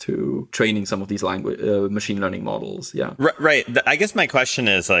comes to training some of these machine learning models. Yeah. Right. I guess my question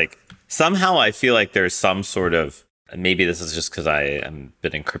is like, somehow I feel like there's some sort of, maybe this is just because I am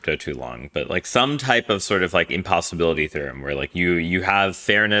been in crypto too long, but like some type of sort of like impossibility theorem where like you have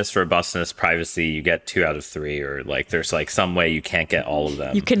fairness, robustness, privacy, you get 2 out of 3, or like there's like some way you can't get all of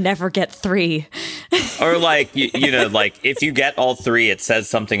them. You can never get 3. Or like, you know, like if you get all 3, it says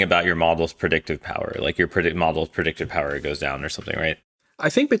something about your model's predictive power, like your model's predictive power goes down or something, right? I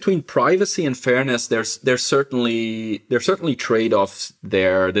think between privacy and fairness, there's certainly trade-offs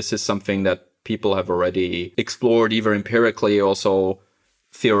there. This is something that people have already explored either empirically, also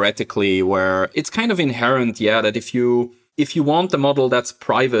theoretically, where it's kind of inherent, that if you want a model that's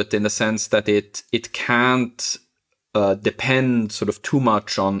private in the sense that it can't depend sort of too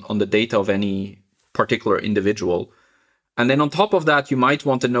much on the data of any particular individual. And then on top of that, you might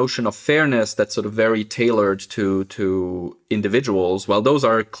want a notion of fairness that's sort of very tailored to individuals. Well, those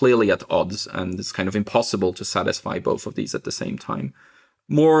are clearly at odds, and it's kind of impossible to satisfy both of these at the same time.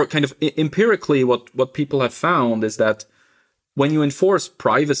 More kind of empirically, what people have found is that when you enforce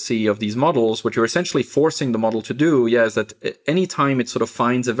privacy of these models, what you're essentially forcing the model to do, is that anytime it sort of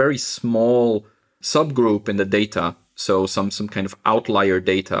finds a very small subgroup in the data, so some kind of outlier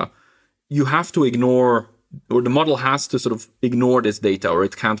data, you have to ignore, or the model has to sort of ignore this data, or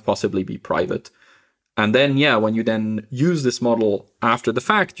it can't possibly be private. And then, when you then use this model after the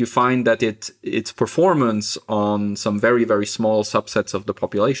fact, you find that its performance on some very, very small subsets of the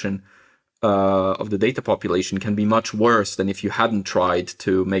population, of the data population, can be much worse than if you hadn't tried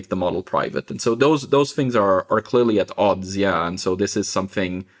to make the model private. And so those things are clearly at odds, And so this is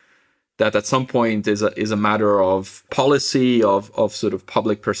something that at some point is a matter of policy, of sort of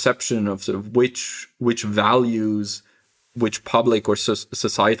public perception, of sort of which values, which public or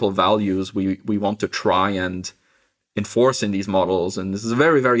societal values we want to try and enforce in these models. And this is a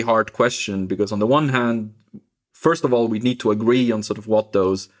very, very hard question, because on the one hand, first of all, we need to agree on sort of what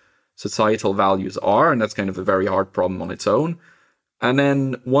those societal values are, and that's kind of a very hard problem on its own. And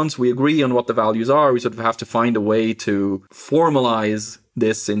then once we agree on what the values are, we sort of have to find a way to formalize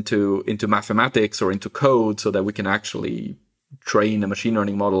this into mathematics or into code so that we can actually train a machine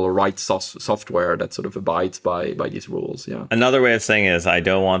learning model or write software that sort of abides by these rules. Another way of saying it is I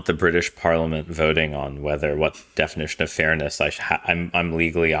don't want the British Parliament voting on what definition of fairness I'm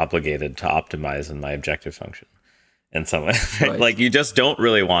legally obligated to optimize in my objective function in some way. Right? Like you just don't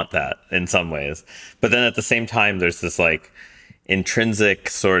really want that in some ways. But then at the same time, there's this like intrinsic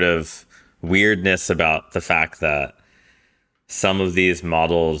sort of weirdness about the fact that some of these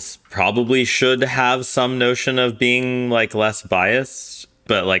models probably should have some notion of being like less biased,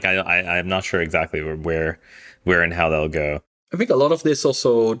 but like I'm not sure exactly where and how they'll go. I think a lot of this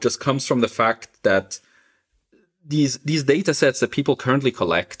also just comes from the fact that these data sets that people currently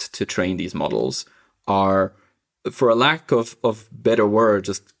collect to train these models are, for a lack of better word,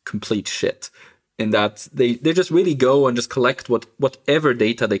 just complete shit. In that they just really go and just collect whatever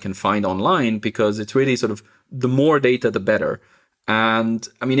data they can find online, because it's really sort of the more data, the better. And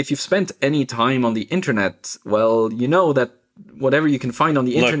I mean, if you've spent any time on the internet, well, you know that whatever you can find on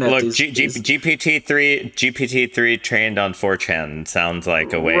the internet is GPT-3 trained on 4chan sounds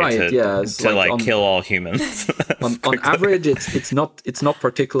like a way to kill all humans. on average, it's not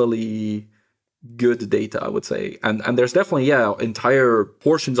particularly good data, I would say. And there's definitely, entire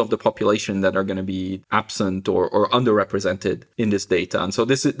portions of the population that are going to be absent or underrepresented in this data. And so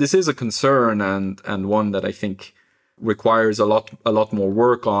this is a concern, and one that I think requires a lot more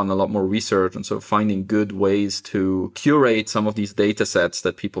work on, a lot more research, and sort of finding good ways to curate some of these data sets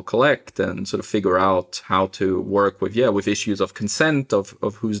that people collect, and sort of figure out how to work with issues of consent, of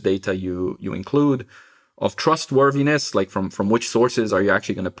whose data you include, trustworthiness, like from which sources are you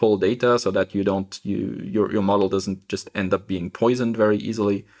actually going to pull data so that your model doesn't just end up being poisoned very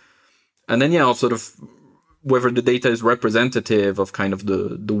easily. And then, of sort of whether the data is representative of kind of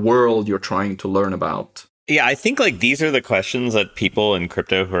the world you're trying to learn about. Yeah, I think like these are the questions that people in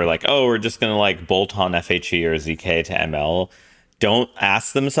crypto who are like, oh, we're just going to like bolt on FHE or ZK to ML don't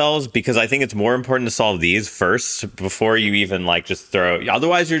ask themselves, because I think it's more important to solve these first before you even like just throw.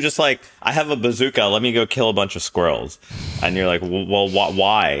 Otherwise, you're just like, I have a bazooka, let me go kill a bunch of squirrels. And you're like, well,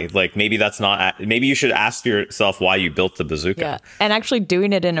 why? Like, maybe that's not, maybe you should ask yourself why you built the bazooka. Yeah. And actually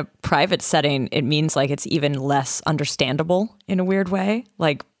doing it in a private setting, it means like it's even less understandable in a weird way.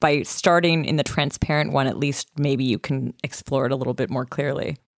 Like by starting in the transparent one, at least maybe you can explore it a little bit more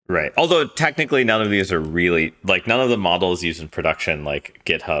clearly. Right. Although technically none of these are really, like none of the models used in production like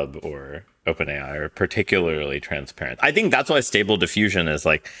GitHub or OpenAI are particularly transparent. I think that's why Stable Diffusion is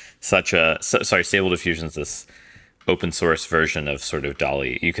like Stable Diffusion is this open source version of sort of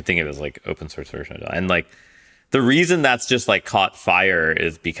DALL-E. You could think of it as like open source version of DALL-E. And like the reason that's just like caught fire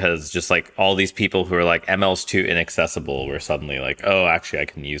is because just like all these people who are like ML's too inaccessible were suddenly like, oh, actually I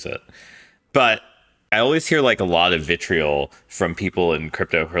can use it. But I always hear like a lot of vitriol from people in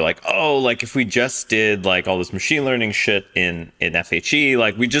crypto who are like, oh, like if we just did like all this machine learning shit in FHE,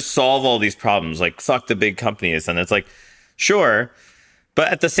 like we just solve all these problems, like suck the big companies. And it's like, sure. But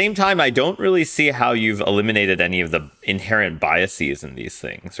at the same time, I don't really see how you've eliminated any of the inherent biases in these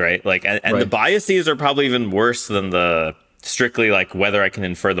things, right? Like, and right. The biases are probably even worse than the strictly like whether I can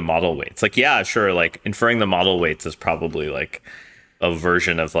infer the model weights. Like, yeah, sure. Like inferring the model weights is probably like a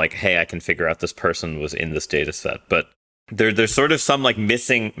version of like, hey, I can figure out this person was in this data set. But there's sort of some like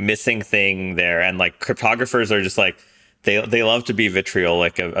missing thing there. And like cryptographers are just like, they love to be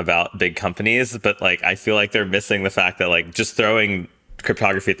vitriolic about big companies. But like, I feel like they're missing the fact that like just throwing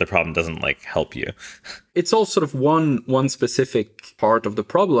cryptography at the problem doesn't like help you. It's all sort of one specific part of the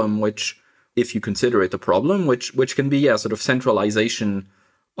problem, which if you consider it a problem, which can be, sort of centralization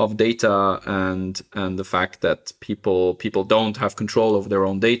of data and the fact that people don't have control over their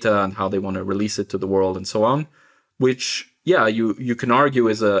own data and how they want to release it to the world and so on, which you can argue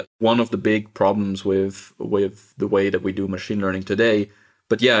is one of the big problems with the way that we do machine learning today.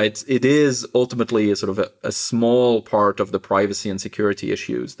 But it is ultimately a sort of a small part of the privacy and security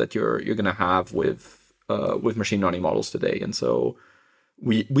issues that you're going to have with machine learning models today. And so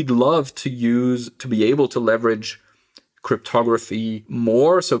we'd love to be able to leverage cryptography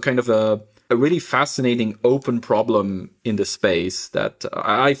more. So kind of a really fascinating open problem in the space that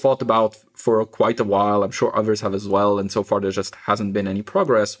I thought about for quite a while. I'm sure others have as well. And so far there just hasn't been any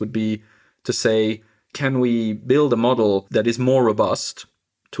progress, would be to say, can we build a model that is more robust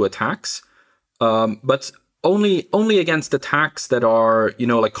to attacks, but only against attacks that are,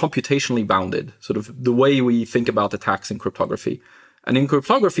 like computationally bounded, sort of the way we think about attacks in cryptography. And in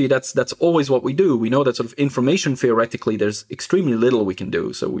cryptography, that's always what we do. We know that sort of information theoretically, there's extremely little we can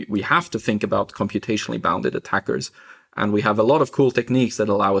do. So we have to think about computationally bounded attackers. And we have a lot of cool techniques that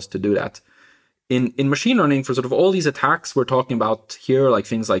allow us to do that. In machine learning, for sort of all these attacks we're talking about here, like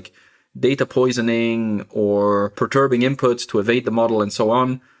things like data poisoning or perturbing inputs to evade the model and so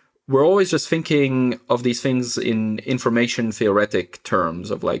on, we're always just thinking of these things in information theoretic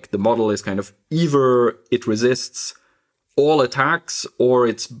terms of like the model is kind of either it resists all attacks or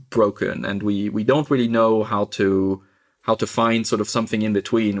it's broken. And we don't really know how to find sort of something in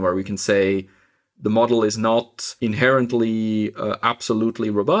between where we can say the model is not inherently absolutely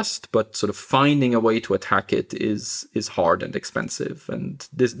robust, but sort of finding a way to attack it is hard and expensive. And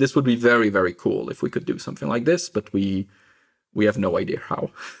this would be very, very cool if we could do something like this, but we have no idea how.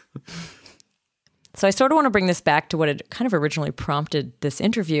 So I sort of want to bring this back to what had kind of originally prompted this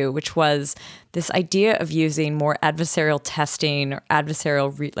interview, which was this idea of using more adversarial testing or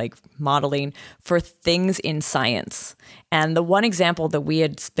adversarial modeling for things in science. And the one example that we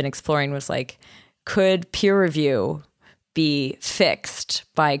had been exploring was like, could peer review be fixed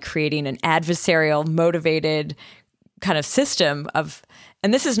by creating an adversarial motivated kind of system of,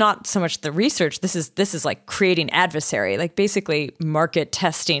 and this is not so much the research, this is like creating adversary, like basically market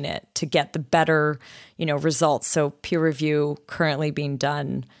testing it to get the better, results. So peer review currently being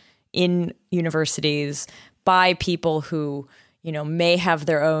done in universities by people who, may have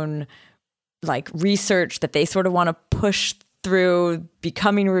their own like research that they sort of want to push through.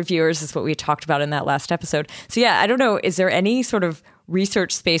 Becoming reviewers is what we talked about in that last episode. So yeah, I don't know, is there any sort of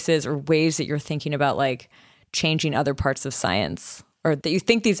research spaces or ways that you're thinking about like changing other parts of science, or that you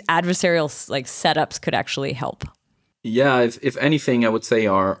think these adversarial like setups could actually help? Yeah, if anything, I would say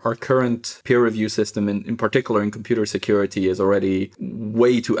our current peer review system, in particular in computer security, is already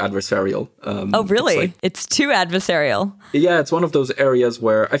way too adversarial. Oh, really? It's too adversarial. Yeah, it's one of those areas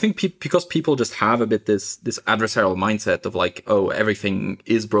where I think because people just have a bit this adversarial mindset of like, oh, everything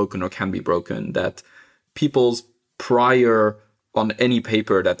is broken or can be broken, that people's prior on any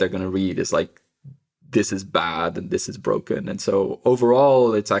paper that they're going to read is like, this is bad and this is broken. And so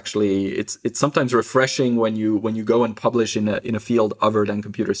overall, it's actually it's sometimes refreshing when you go and publish in a field other than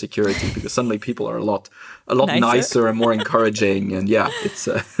computer security, because suddenly people are a lot nicer and more encouraging. And yeah, it's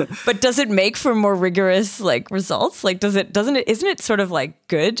But does it make for more rigorous like results? Like isn't it sort of like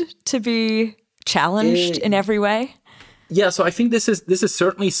good to be challenged in every way? Yeah, so I think this is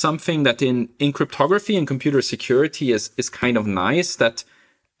certainly something that in cryptography and computer security is kind of nice, that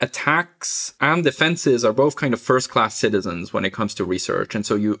attacks and defenses are both kind of first-class citizens when it comes to research. And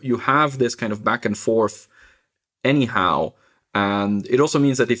so you have this kind of back and forth anyhow. And it also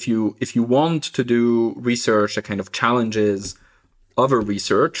means that if you want to do research that kind of challenges other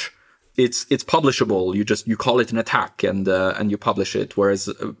research, it's publishable. You call it an attack and you publish it. Whereas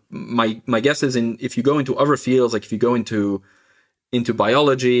my guess is if you go into other fields, like if you go into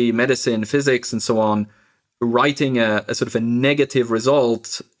biology, medicine, physics, and so on, writing a sort of a negative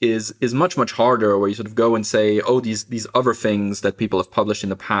result is much, much harder, where you sort of go and say, oh, these other things that people have published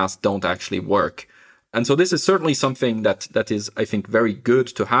in the past don't actually work. And so this is certainly something that is, I think, very good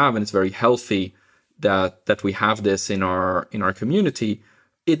to have, and it's very healthy that we have this in our community.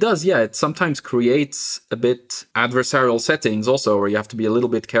 It does, yeah, it sometimes creates a bit adversarial settings also, where you have to be a little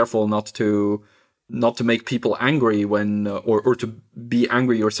bit careful not to make people angry when, or to be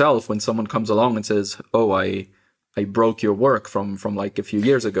angry yourself when someone comes along and says, oh, I broke your work from like a few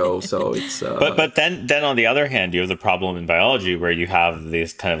years ago. So it's but then on the other hand, you have the problem in biology where you have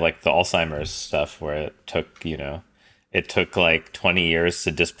these kind of like the Alzheimer's stuff, where it took like 20 years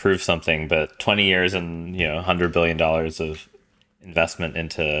to disprove something, but 20 years and $100 billion of investment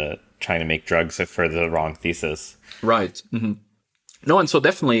into trying to make drugs for the wrong thesis. Right. Mm-hmm. No, and so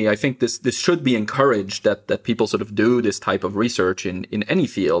definitely, I think this should be encouraged, that people sort of do this type of research in any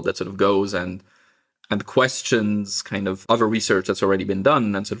field, that sort of goes and questions kind of other research that's already been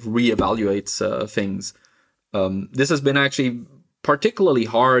done and sort of reevaluates things. This has been actually particularly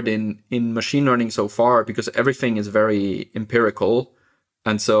hard in machine learning so far, because everything is very empirical.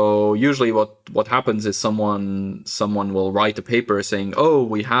 And so usually what happens is someone will write a paper saying, oh,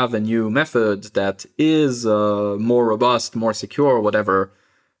 we have a new method that is more robust, more secure, whatever.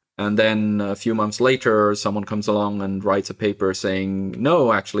 And then a few months later, someone comes along and writes a paper saying,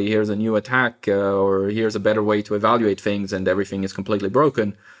 no, actually, here's a new attack, or here's a better way to evaluate things, and everything is completely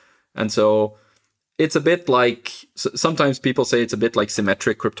broken. And so it's a bit like, sometimes people say it's a bit like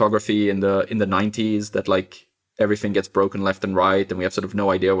symmetric cryptography in the 90s, that like everything gets broken left and right and we have sort of no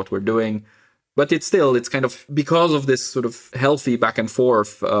idea what we're doing. But it's kind of, because of this sort of healthy back and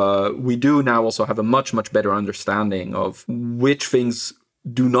forth, we do now also have a much, much better understanding of which things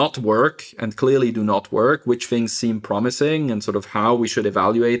do not work and clearly do not work, which things seem promising, and sort of how we should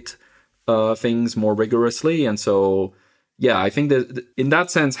evaluate things more rigorously. And so, yeah, I think that in that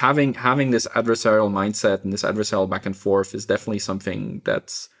sense, having this adversarial mindset and this adversarial back and forth is definitely something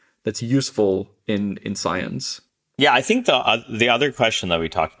that's useful in science. Yeah, I think the other question that we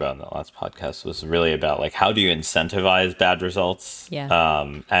talked about in the last podcast was really about like, how do you incentivize bad results?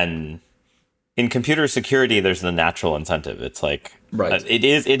 Yeah. And in computer security, there's the natural incentive. It's like, right. It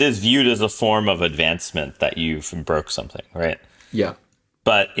is viewed as a form of advancement that you've broke something, right? Yeah.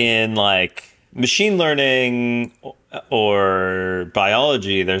 But in like machine learning or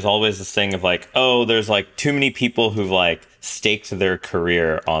biology, there's always this thing of like, oh, there's like too many people who've like staked their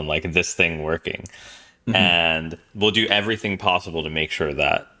career on like this thing working. Mm-hmm. And we'll do everything possible to make sure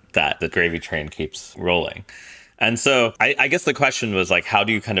that the gravy train keeps rolling. And so I guess the question was like, how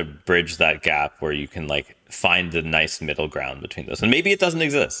do you kind of bridge that gap where you can like find the nice middle ground between those? And maybe it doesn't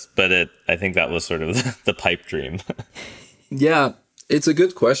exist, but I think that was sort of the pipe dream. Yeah, it's a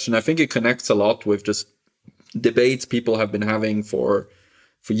good question. I think it connects a lot with just debates people have been having for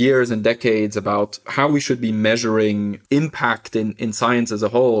years and decades about how we should be measuring impact in science as a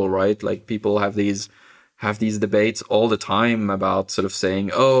whole, right? Like people have these debates all the time about sort of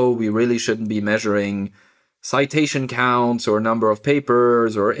saying, oh, we really shouldn't be measuring citation counts or number of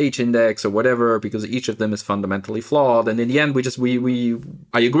papers or H-index or whatever, because each of them is fundamentally flawed. And in the end,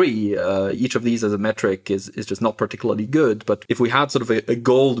 I agree, each of these as a metric is just not particularly good. But if we had sort of a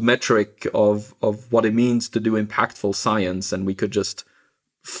gold metric of what it means to do impactful science, and we could just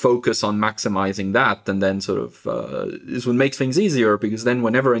focus on maximizing that, and then sort of this would make things easier, because then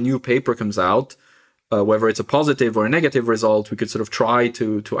whenever a new paper comes out, whether it's a positive or a negative result, we could sort of try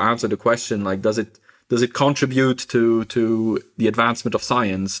to answer the question, like, does it contribute to the advancement of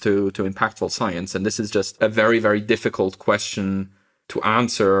science, to impactful science? And this is just a very, very difficult question to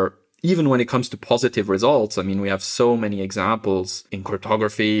answer, even when it comes to positive results. I mean, we have so many examples in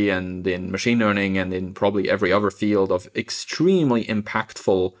cryptography and in machine learning and in probably every other field of extremely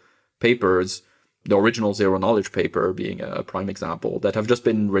impactful papers, the original zero knowledge paper being a prime example, that have just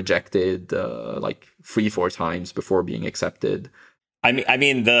been rejected like 3-4 times before being accepted. I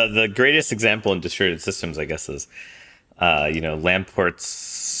mean, the greatest example in distributed systems, I guess, is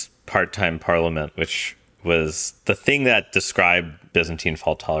Lamport's part-time parliament, which was the thing that described Byzantine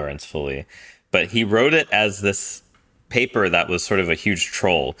fault tolerance fully. But he wrote it as this paper that was sort of a huge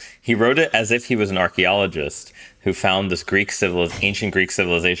troll. He wrote it as if he was an archaeologist who found this ancient Greek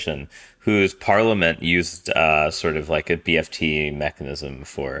civilization whose parliament used sort of like a BFT mechanism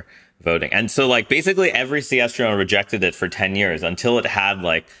for voting. And so like basically every CS journal rejected it for 10 years until it had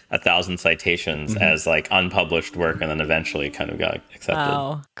like 1,000 citations as like unpublished work, and then eventually kind of got accepted.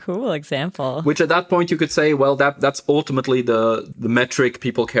 Wow, cool example. Which at that point you could say, well, that's ultimately the metric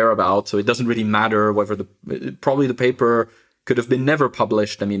people care about. So it doesn't really matter whether probably the paper could have been never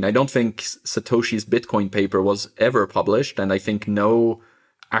published. I mean, I don't think Satoshi's Bitcoin paper was ever published, and I think no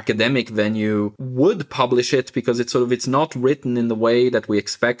academic venue would publish it because it's not written in the way that we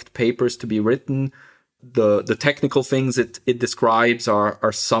expect papers to be written. The technical things it describes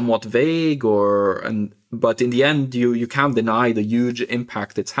are somewhat vague, but in the end you can't deny the huge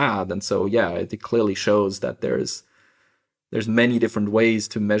impact it's had. And so it clearly shows that there's many different ways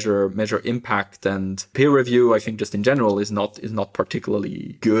to measure impact, and peer review, I think, just in general is not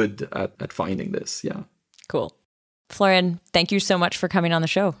particularly good at finding this. Yeah. Cool. Florian, thank you so much for coming on the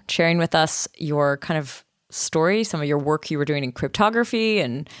show, sharing with us your kind of story, some of your work you were doing in cryptography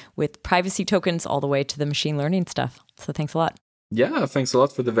and with privacy tokens all the way to the machine learning stuff. So thanks a lot. Yeah, thanks a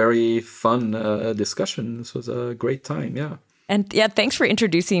lot for the very fun discusussion. This was a great time. Yeah. And thanks for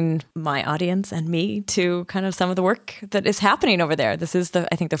introducing my audience and me to kind of some of the work that is happening over there. This is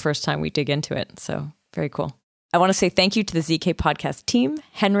I think the first time we dig into it. So very cool. I want to say thank you to the ZK podcast team,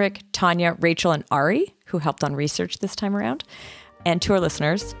 Henrik, Tanya, Rachel, and Ari, who helped on research this time around. And to our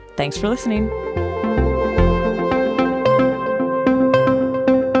listeners, thanks for listening.